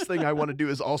 The last thing I want to do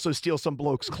is also steal some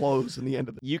bloke's clothes in the end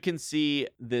of it. You can see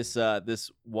this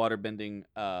waterbending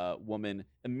woman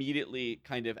immediately,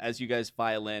 kind of as you guys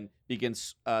file in,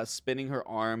 begins spinning her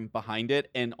arm behind it,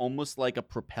 and almost like a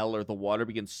propeller, the water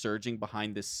begins surging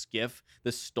behind this skiff,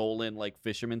 this stolen like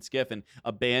fisherman skiff, and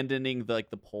abandoning the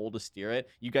pole to steer it.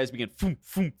 You guys begin foom,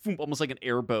 foom, foom, almost like an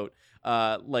airboat,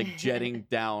 like jetting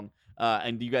down,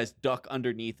 and you guys duck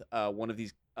underneath one of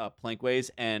these plankways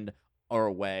and are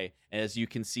away. As you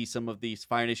can see, some of these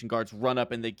Fire Nation guards run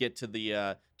up and they get to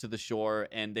the shore,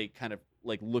 and they kind of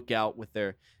like look out with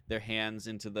their hands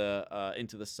into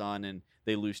the sun, and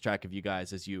they lose track of you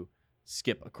guys as you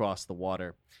skip across the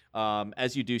water.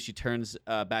 As you do, she turns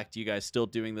back to you guys, still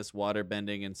doing this water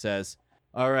bending, and says,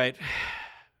 "All right,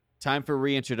 time for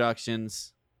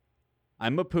reintroductions.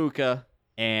 I'm Mapuka,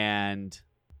 and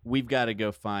we've got to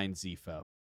go find Zepho."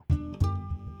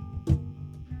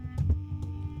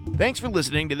 Thanks for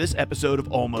listening to this episode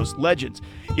of Almost Legends.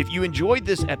 If you enjoyed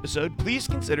this episode, please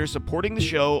consider supporting the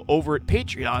show over at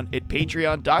Patreon at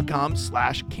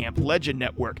patreon.com/Camp Legend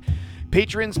Network.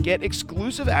 Patrons get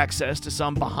exclusive access to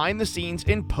some behind-the-scenes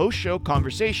and post-show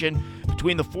conversation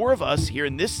between the four of us here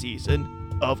in this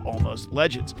season of Almost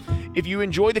Legends. If you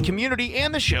enjoy the community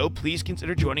and the show, please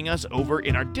consider joining us over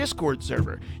in our Discord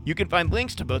server. You can find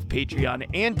links to both Patreon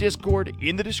and Discord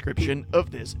in the description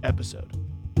of this episode.